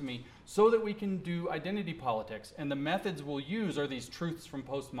important to me so that we can do identity politics. And the methods we'll use are these truths from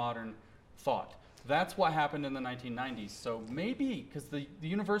postmodern thought. That's what happened in the 1990s. So maybe, because the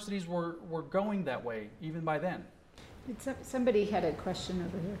universities were going that way even by then. Somebody had a question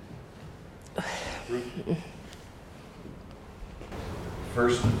over here.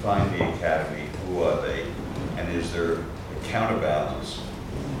 First, define the academy. Who are they? And is there a counterbalance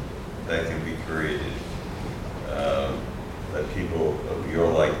that can be created that people of your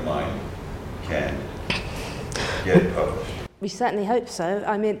like mind can get published? We certainly hope so.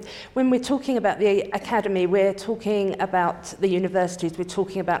 I mean, when we're talking about the academy, we're talking about the universities, we're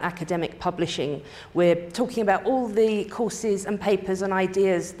talking about academic publishing, we're talking about all the courses and papers and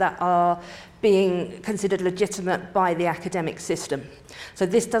ideas that are being considered legitimate by the academic system. So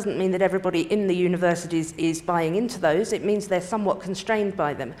this doesn't mean that everybody in the universities is buying into those. It means they're somewhat constrained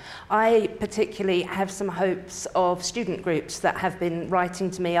by them. I particularly have some hopes of student groups that have been writing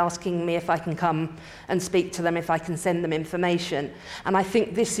to me, asking me if I can come and speak to them, if I can send them information. And I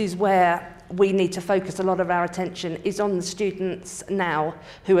think this is where we need to focus a lot of our attention, is on the students now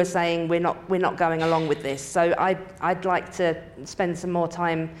who are saying we're not going along with this. So I'd like to spend some more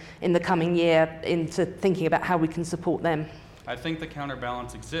time in the coming year into thinking about how we can support them. I think the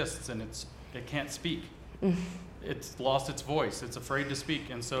counterbalance exists, and it can't speak. It's lost its voice. It's afraid to speak.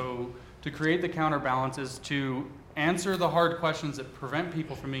 And so to create the counterbalance is to answer the hard questions that prevent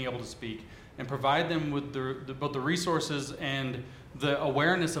people from being able to speak and provide them with both the resources and the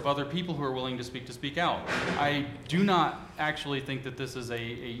awareness of other people who are willing to speak out. I do not actually think that this is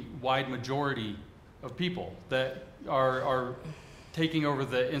a wide majority of people that are taking over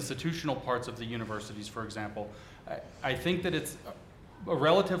the institutional parts of the universities, for example. I think that it's a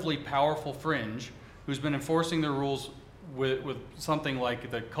relatively powerful fringe who's been enforcing their rules with something like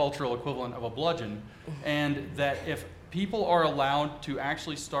the cultural equivalent of a bludgeon, and that if people are allowed to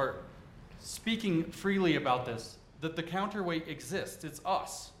actually start speaking freely about this, that the counterweight exists. It's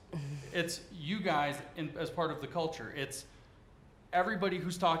us. It's you guys as part of the culture. It's everybody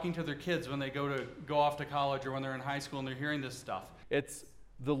who's talking to their kids when they go off to college or when they're in high school and they're hearing this stuff. It's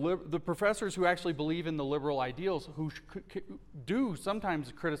the professors who actually believe in the liberal ideals who do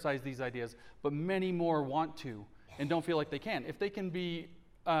sometimes criticize these ideas, but many more want to and don't feel like they can. If they can be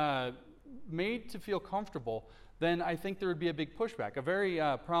made to feel comfortable, then I think there would be a big pushback. A very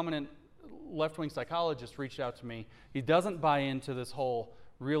prominent left-wing psychologist reached out to me. He doesn't buy into this whole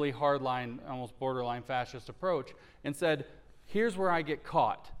really hardline, almost borderline fascist approach, and said, here's where I get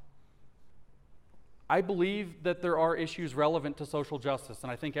caught. I believe that there are issues relevant to social justice,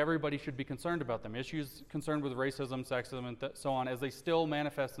 and I think everybody should be concerned about them. Issues concerned with racism, sexism, and so on, as they still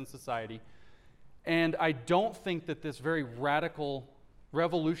manifest in society. And I don't think that this very radical,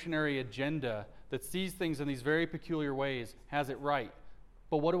 revolutionary agenda that sees things in these very peculiar ways has it right.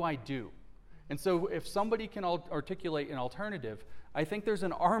 But what do I do? And so if somebody can articulate an alternative, I think there's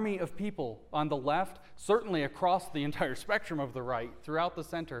an army of people on the left, certainly across the entire spectrum of the right, throughout the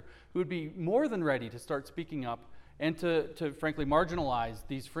center, who would be more than ready to start speaking up and to frankly marginalize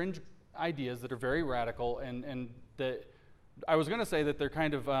these fringe ideas that are very radical and that I was going to say that they're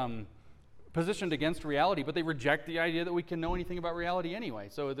kind of positioned against reality, but they reject the idea that we can know anything about reality anyway.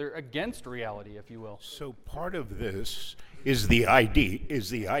 So they're against reality, if you will. So part of this is the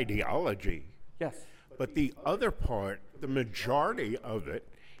ideology. Yes. But the other part, the majority of it,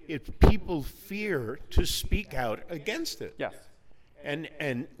 is people fear to speak out against it. Yes.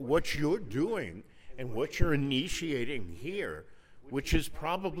 And what you're doing and what you're initiating here, which is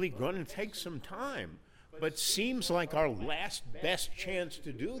probably going to take some time, but seems like our last best chance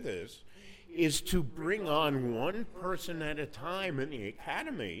to do this, is to bring on one person at a time in the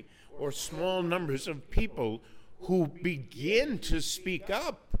academy or small numbers of people who begin to speak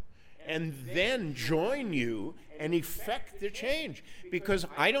up and then join you and effect the change. Because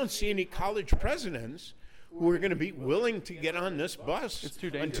I don't see any college presidents who are going to be willing to get on this bus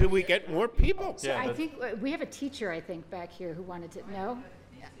until we get more people. So I think we have a teacher, I think, back here who wanted to know.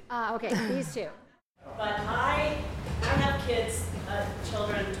 Okay, these two. But I have kids,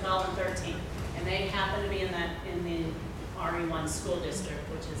 children 12 and 13, and they happen to be in the RE1 school district,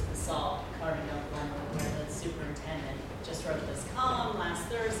 which is Basalt, Carbondale, Glenwood, where the superintendent just wrote this column last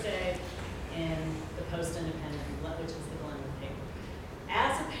Thursday in the Post-Independent, which is the Glenwood paper.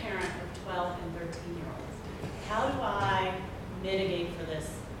 As a parent of 12 and 13-year-olds, how do I mitigate for this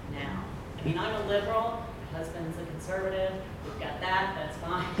now? I mean, I'm a liberal, my husband's a conservative, we've got that, that's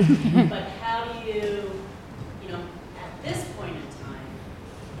fine. But how do you at this point in time,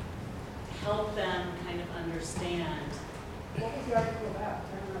 help them kind of understand? What was the article about?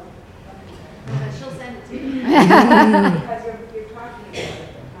 I don't know. She'll send it to you. Because you're talking about it,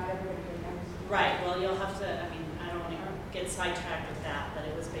 but not everybody can understand. Right, well, you'll have to, I don't want to get sidetracked with that, but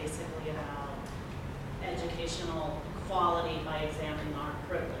it was basically about educational equality by examining our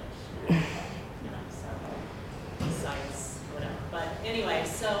privilege. So, besides whatever. But anyway,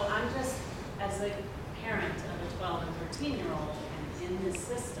 so I'm just, as a parent of a 12 and 13-year-old and in this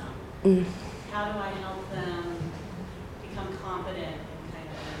system, how do I help them become competent in kind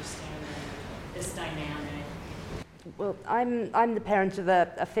of understanding this dynamic? Well, I'm the parent of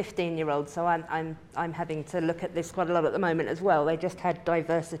a 15-year-old, so I'm having to look at this quite a lot at the moment as well. They just had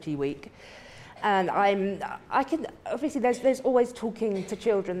Diversity Week, and I can obviously there's always talking to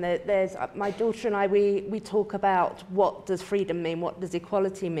children. There's my daughter and I we talk about what does freedom mean, what does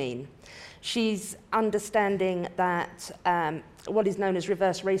equality mean. She's understanding that what is known as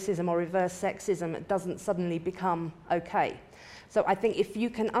reverse racism or reverse sexism doesn't suddenly become okay. So I think if you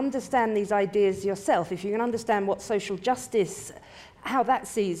can understand these ideas yourself, if you can understand what social justice, how that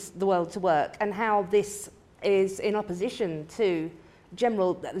sees the world to work, and how this is in opposition to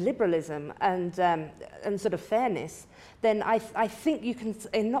general liberalism and sort of fairness, then I think you can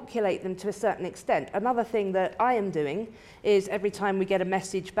inoculate them to a certain extent. Another thing that I am doing is every time we get a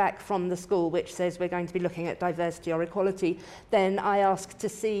message back from the school which says we're going to be looking at diversity or equality, then I ask to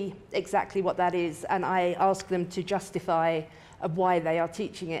see exactly what that is, and I ask them to justify why they are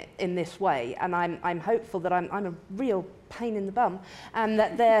teaching it in this way. And I'm hopeful that I'm a real pain in the bum, and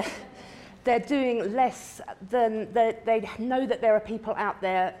that they're doing less than they know that there are people out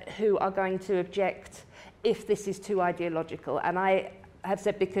there who are going to object if this is too ideological. And I have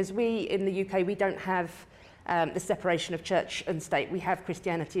said, because we in the UK, we don't have the separation of church and state. We have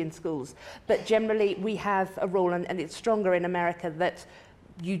Christianity in schools. But generally, we have a rule, and it's stronger in America, that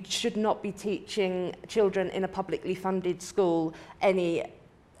you should not be teaching children in a publicly funded school any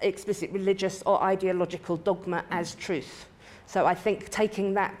explicit religious or ideological dogma as truth. So I think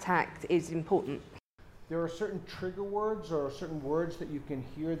taking that tact is important. There are certain trigger words or certain words that you can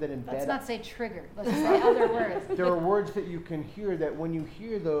hear that embed... Let's not say trigger. Let's say other words. There are words that you can hear that when you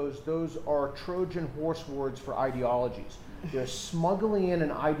hear those are Trojan horse words for ideologies. They're smuggling in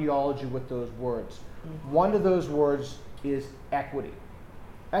an ideology with those words. One of those words is equity.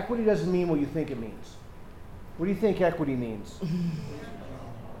 Equity doesn't mean what you think it means. What do you think equity means?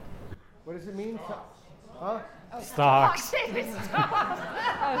 What does it mean? Huh? Stocks.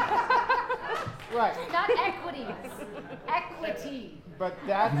 Right. Not equities. Equity. But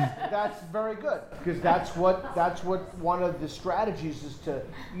that's very good, because that's what one of the strategies is, to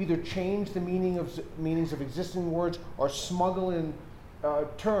either change the meanings of existing words or smuggle in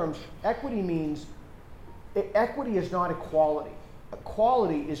terms. Equity is not equality.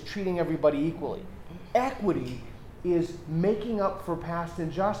 Equality is treating everybody equally. Equity is making up for past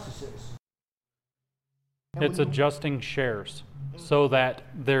injustices. And it's adjusting shares so that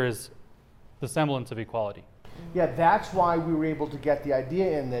there is the semblance of equality. Yeah, that's why we were able to get the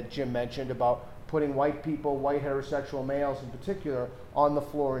idea in that Jim mentioned about putting white people, white heterosexual males in particular, on the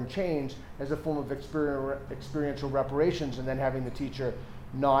floor in chains as a form of experiential reparations, and then having the teacher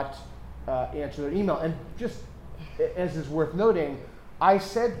not answer their email. And just as is worth noting, I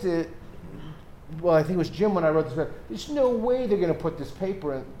said to, well, I think it was Jim when I wrote this paper, there's no way they're going to put this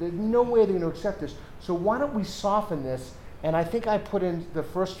paper in. There's no way they're going to accept this. So why don't we soften this? And I think I put in, the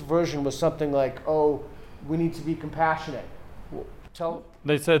first version was something like, oh, we need to be compassionate.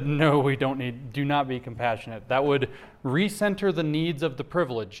 They said, no, we do not be compassionate. That would recenter the needs of the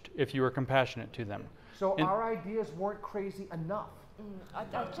privileged if you were compassionate to them. So our ideas weren't crazy enough. Go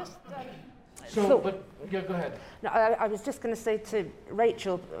ahead. No, I was just going to say to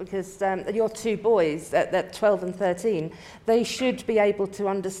Rachel, because your two boys at 12 and 13, they should be able to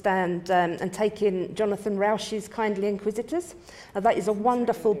understand and take in Jonathan Rauch's Kindly Inquisitors. That is a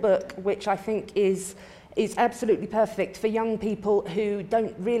wonderful book, which I think is absolutely perfect for young people who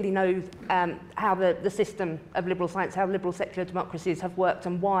don't really know how the system of liberal science, how liberal secular democracies have worked,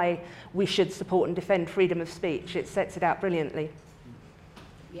 and why we should support and defend freedom of speech. It sets it out brilliantly.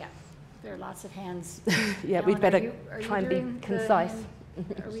 Yeah. There are lots of hands. Yeah, Ellen, we'd better are you try and be doing concise.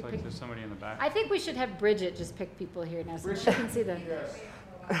 Looks like there's somebody in the back. I think we should have Bridget just pick people here now so she can see the... Yes.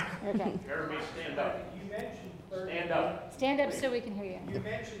 Okay. Jeremy, stand up. You mentioned 30 Stand up. Stand up so we can hear you. You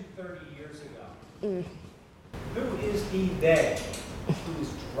mentioned 30 years ago. Who is the they who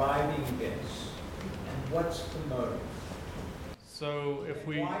is driving this? And what's the motive? So if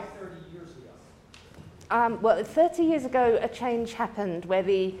we... Why 30 years ago? Well, 30 years ago, a change happened where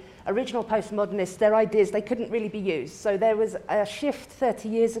the original postmodernists, their ideas, they couldn't really be used. So there was a shift 30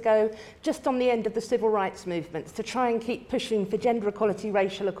 years ago, just on the end of the civil rights movements, to try and keep pushing for gender equality,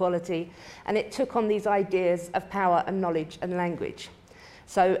 racial equality, and it took on these ideas of power and knowledge and language.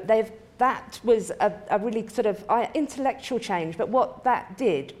 So that was a really sort of intellectual change, but what that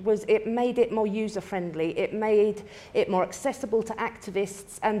did was it made it more user-friendly, it made it more accessible to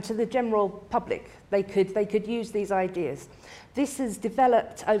activists and to the general public. They could use these ideas. This has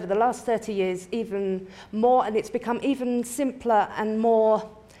developed over the last 30 years even more, and it's become even simpler and more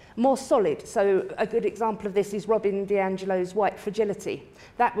solid. So a good example of this is Robin DiAngelo's White Fragility.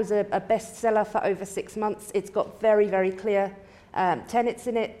 That was a bestseller for over 6 months. It's got very, very clear tenets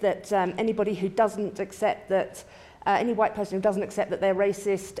in it that anybody who doesn't accept that, any white person who doesn't accept that they're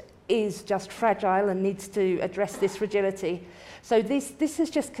racist is just fragile and needs to address this fragility. So this has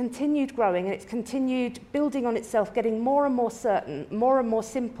just continued growing, and it's continued building on itself, getting more and more certain, more and more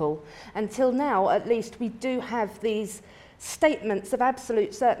simple, until now, at least, we do have these statements of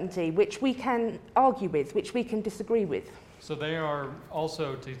absolute certainty, which we can argue with, which we can disagree with. So they are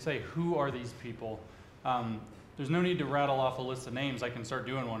also, to say who are these people, there's no need to rattle off a list of names. I can start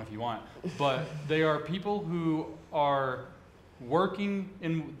doing one if you want. But they are people who are working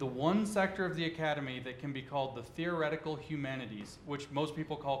in the one sector of the academy that can be called the theoretical humanities, which most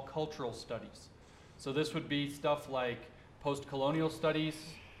people call cultural studies. So this would be stuff like post-colonial studies,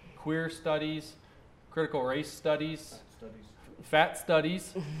 queer studies, critical race studies, fat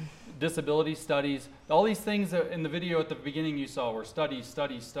studies, disability studies. All these things that in the video at the beginning you saw were studies,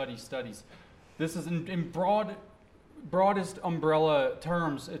 studies, studies, studies. This is in broad broadest umbrella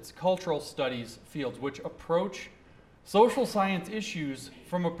terms, it's cultural studies fields, which approach social science issues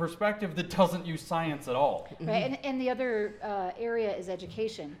from a perspective that doesn't use science at all. Right, and the other area is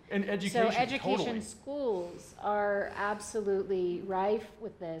education. And education, so education totally. schools are absolutely rife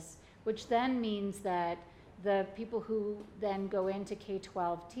with this, which then means that the people who then go into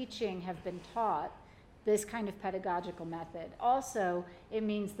K-12 teaching have been taught this kind of pedagogical method. Also, it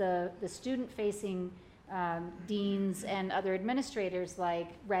means the student-facing deans and other administrators, like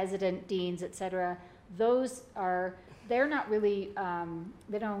resident deans, et cetera, they're not really,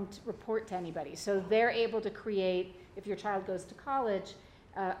 they don't report to anybody. So they're able to create, if your child goes to college,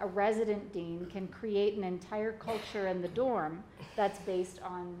 a resident dean can create an entire culture in the dorm that's based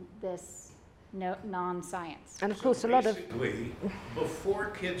on this non-science. And of course, a lot of... Basically, before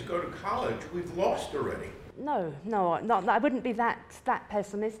kids go to college, we've lost already. No, not, I wouldn't be that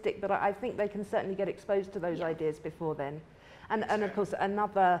pessimistic, but I think they can certainly get exposed to those ideas before then. And of course,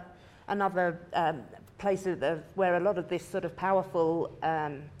 another place where a lot of this sort of powerful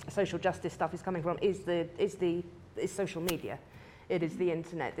social justice stuff is coming from is social media. It is the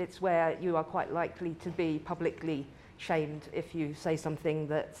internet. It's where you are quite likely to be publicly shamed if you say something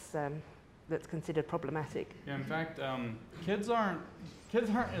that's considered problematic. Yeah, in fact, kids aren't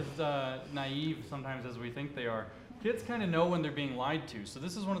as naive sometimes as we think they are. Kids kind of know when they're being lied to, so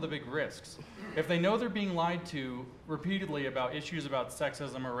this is one of the big risks. If they know they're being lied to repeatedly about issues about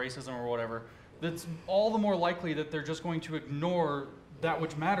sexism or racism or whatever, that's all the more likely that they're just going to ignore that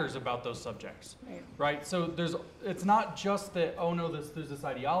which matters about those subjects, right? So it's not just that, oh no, there's this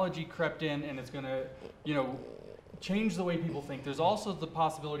ideology crept in and it's going to, change the way people think. There's also the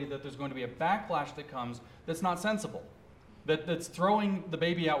possibility that there's going to be a backlash that comes that's not sensible. That's throwing the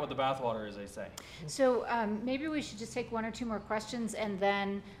baby out with the bathwater, as they say. So maybe we should just take one or two more questions and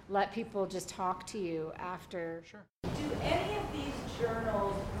then let people just talk to you after. Sure. Do any of these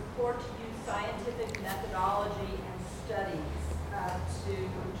journals purport to use scientific methodology and studies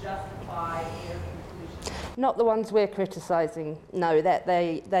to justify their conclusions? Not the ones we're criticising. No, that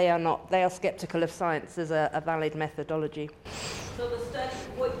they are not. They are sceptical of science as a valid methodology. So the study,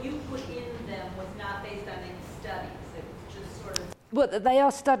 what you put in them, was not based on any studies. It was just sort of. Well, they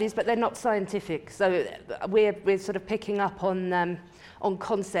are studies, but they're not scientific. So we're sort of picking up on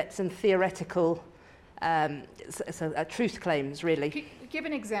concepts and theoretical truth claims, really. Give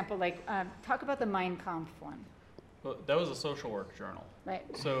an example, like talk about the Mein Kampf one. Well, that was a social work journal. Right.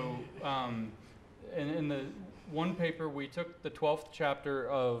 So in the one paper, we took the 12th chapter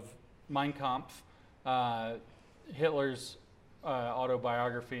of Mein Kampf, Hitler's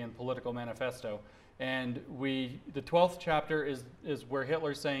autobiography and political manifesto, and the 12th chapter is where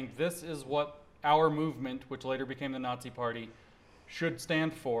Hitler's saying, this is what our movement, which later became the Nazi Party, should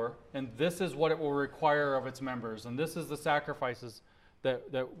stand for, and this is what it will require of its members, and this is the sacrifices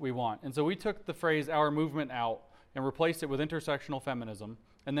that we want. And so we took the phrase our movement out and replaced it with intersectional feminism,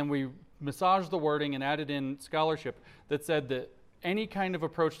 and then we massaged the wording and added in scholarship that said that any kind of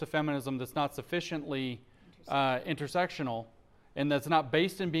approach to feminism that's not sufficiently intersectional and that's not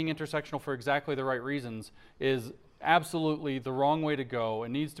based in being intersectional for exactly the right reasons is absolutely the wrong way to go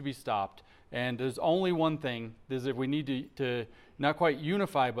and needs to be stopped. And there's only one thing, is that we need to not quite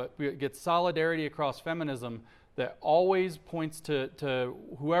unify, but get solidarity across feminism that always points to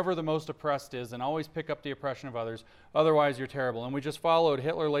whoever the most oppressed is and always pick up the oppression of others. Otherwise, you're terrible. And we just followed,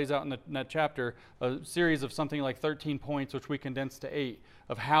 Hitler lays out in that chapter a series of something like 13 points, which we condensed to 8,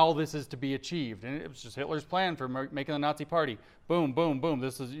 of how this is to be achieved. And it was just Hitler's plan for making the Nazi Party. Boom, boom, boom.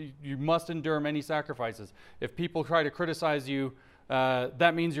 You must endure many sacrifices. If people try to criticize you,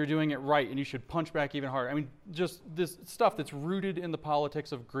 that means you're doing it right, and you should punch back even harder. I mean, just this stuff that's rooted in the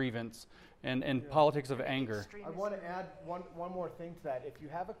politics of grievance and politics of anger. I want to add one more thing to that. If you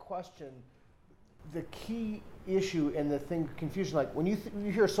have a question, the key issue and the thing, confusion, like when you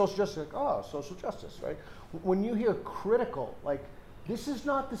hear social justice, like, oh, social justice, right? When you hear critical, like, this is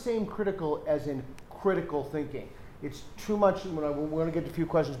not the same critical as in critical thinking. It's too much. We're going to get to a few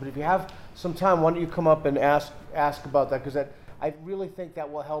questions, but if you have some time, why don't you come up and ask about that, because I really think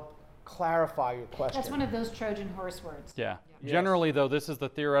that will help clarify your question. That's one of those Trojan horse words. Yeah. Yes. Generally, though, this is the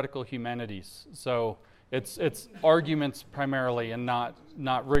theoretical humanities, so it's arguments primarily and not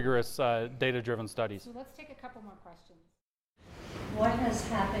rigorous data-driven studies. So let's take a couple more questions. What has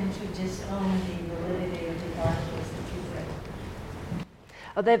happened to disown the validity of the articles that you've written?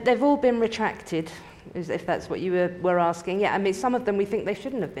 Oh, they've all been retracted, if that's what you were asking. Yeah, I mean, some of them we think they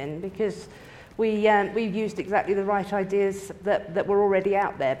shouldn't have been, because we used exactly the right ideas that were already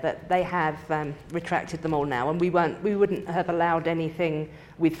out there, but they have retracted them all now, and we wouldn't have allowed anything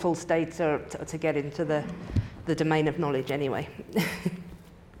with false data to get into the the domain of knowledge anyway.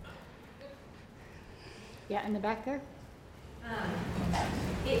 Yeah, in the back there.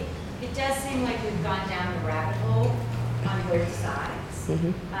 It does seem like we've gone down the rabbit hole on both sides.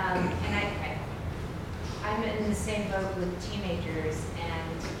 Mm-hmm. And I'm in the same boat with teenagers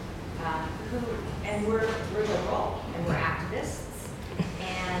and we're liberal and we're activists.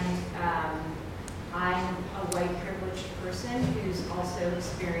 And I'm a white privileged person who's also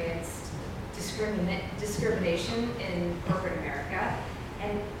experienced discrimination in corporate America.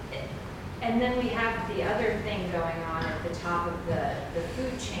 And then we have the other thing going on at the top of the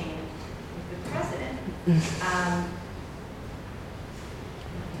food chain with the president.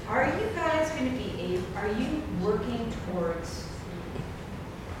 Are you guys going to be are you working towards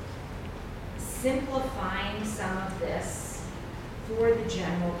simplifying some of this for the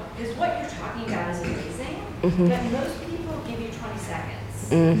general? Because what you're talking about is amazing, but most people give you 20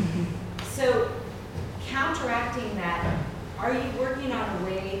 seconds. So counteracting that, are you working on a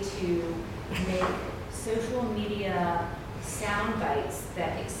way to make social media sound bites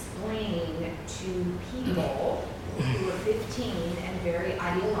that explain to people who are 15 and very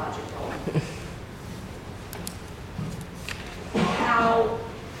ideological how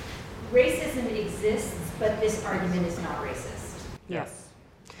racism exists, but this argument is not racist? Yes.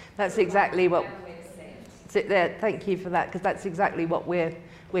 That's exactly what... Thank you for that, because that's exactly what we're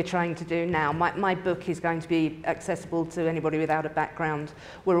trying to do now. My book is going to be accessible to anybody without a background.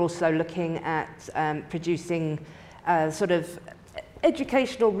 We're also looking at producing sort of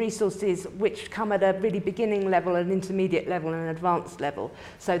educational resources which come at a really beginning level, an intermediate level, and an advanced level,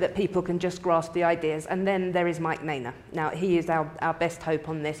 so that people can just grasp the ideas. And then there is Mike Naina. Now, he is our best hope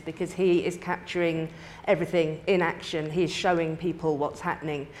on this, because he is capturing everything in action. He's showing people what's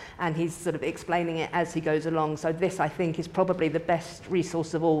happening, and he's sort of explaining it as he goes along. So this, I think, is probably the best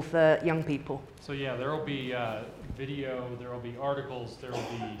resource of all for young people. So yeah, there will be video, there will be articles, there will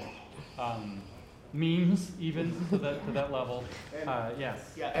be memes, even to that level.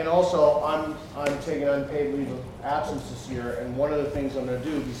 Yes. Yeah, and also I'm taking unpaid leave of absence this year, and one of the things I'm going to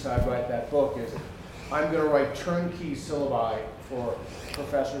do besides write that book is I'm going to write turnkey syllabi for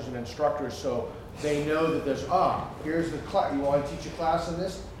professors and instructors, so they know that there's here's the class. You want to teach a class on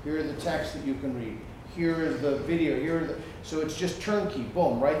this? Here are the texts that you can read. Here is the video. So it's just turnkey.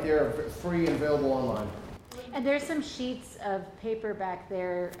 Boom, right there, free and available online. And there's some sheets of paper back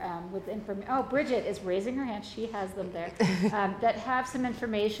there with information. Oh, Bridget is raising her hand. She has them there that have some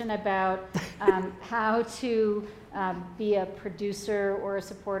information about how to be a producer or a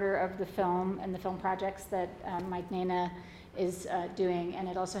supporter of the film and the film projects that Mike Naina is doing. And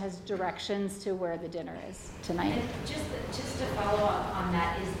it also has directions to where the dinner is tonight. And just to follow up on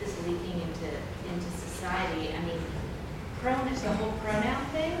that, is this leaking into society? I mean, the whole pronoun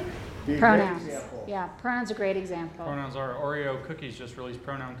thing. Pronouns. Yeah, pronouns are a great example. Pronouns are Oreo cookies just released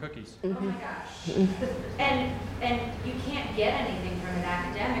pronoun cookies. Oh my gosh. And you can't get anything from an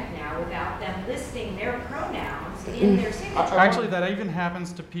academic now without them listing their pronouns in their signature. Actually, that even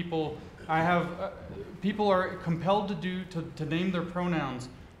happens to people. I have people are compelled to name their pronouns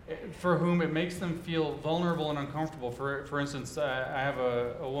for whom it makes them feel vulnerable and uncomfortable. For instance, I have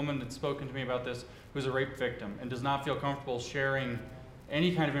a woman that's spoken to me about this who's a rape victim and does not feel comfortable sharing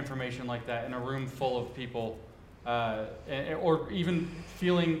any kind of information like that in a room full of people, or even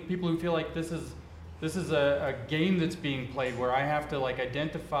people who feel like this is a game that's being played where I have to like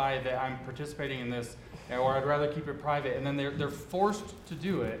identify that I'm participating in this, or I'd rather keep it private, and then they're forced to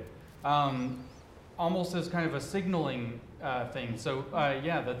do it, almost as kind of a signaling thing. So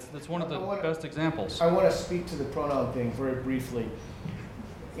yeah, that's one of the best examples. I want to speak to the pronoun thing very briefly.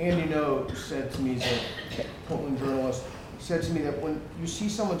 Andy No said to me, he's a Portland journalist, said to me that when you see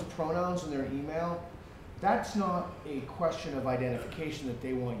someone's pronouns in their email, that's not a question of identification that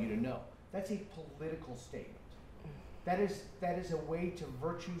they want you to know. That's a political statement. That is a way to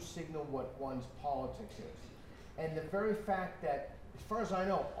virtue signal what one's politics is. And the very fact that, as far as I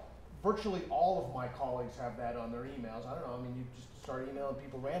know, virtually all of my colleagues have that on their emails. I don't know, I mean, you just start emailing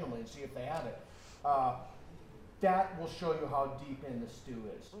people randomly and see if they have it. That will show you how deep in the stew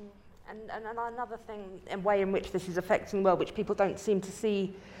is. And another thing, a way in which this is affecting the world, which people don't seem to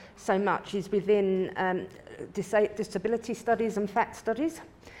see so much, is within disability studies and fact studies.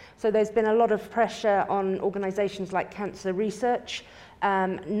 So there's been a lot of pressure on organisations like Cancer Research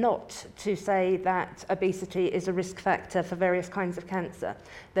not to say that obesity is a risk factor for various kinds of cancer.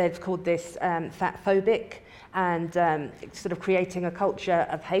 They've called this fat phobic and sort of creating a culture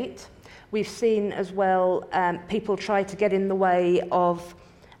of hate. We've seen as well people try to get in the way of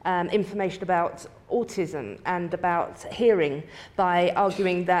information about autism and about hearing by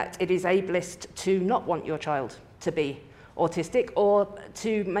arguing that it is ableist to not want your child to be autistic or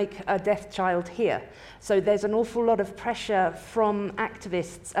to make a deaf child hear. So there's an awful lot of pressure from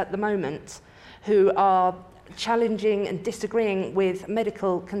activists at the moment who are challenging and disagreeing with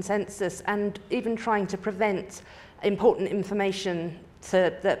medical consensus and even trying to prevent important information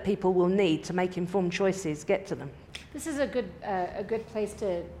that people will need to make informed choices get to them. This is a good place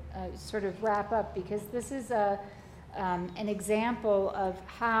to sort of wrap up, because this is an example of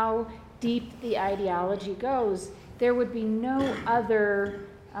how deep the ideology goes. There would be no other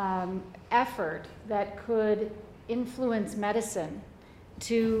effort that could influence medicine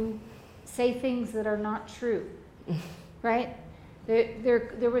to say things that are not true, right?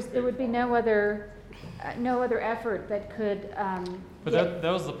 There would be no other effort that could. But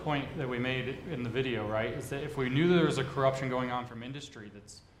that was the point that we made in the video, right? Is that if we knew there was a corruption going on from industry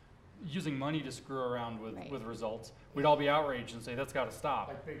that's using money to screw around with results, we'd all be outraged and say that's got to stop.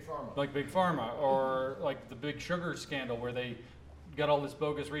 Like Big Pharma. Like Big Pharma, or like the big sugar scandal where they got all this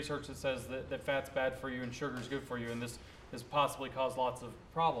bogus research that says that fat's bad for you and sugar's good for you, and this has possibly caused lots of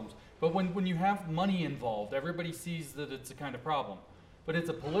problems. But when you have money involved, everybody sees that it's a kind of problem. But it's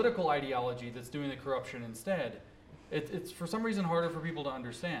a political ideology that's doing the corruption instead. It's for some reason harder for people to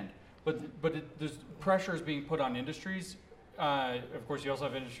understand. But there's pressures being put on industries. Of course, you also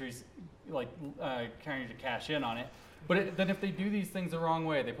have industries like trying to cash in on it. But then if they do these things the wrong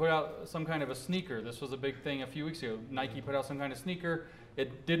way, they put out some kind of a sneaker. This was a big thing a few weeks ago. Nike put out some kind of sneaker.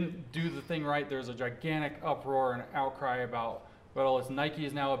 It didn't do the thing right. There's a gigantic uproar and outcry about all this. Nike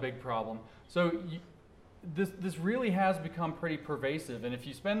is now a big problem. So this really has become pretty pervasive. And if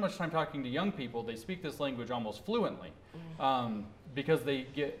you spend much time talking to young people, they speak this language almost fluently because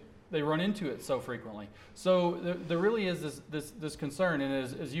they run into it so frequently. So there really is this concern, and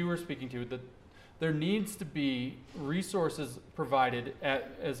as you were speaking to, that there needs to be resources provided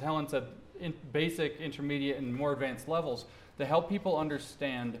at, as Helen said, in basic, intermediate, and more advanced levels to help people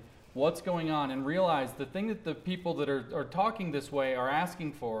understand what's going on and realize the thing that the people that are talking this way are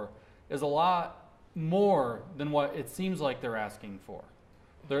asking for is a lot more than what it seems like they're asking for.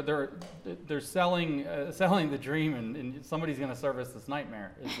 They're selling the dream, and somebody's going to service this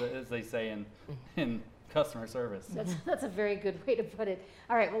nightmare, as they say in customer service. That's a very good way to put it.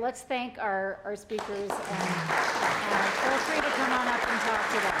 All right, well, let's thank our speakers, and feel free to come on up and talk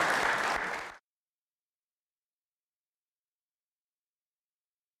to them.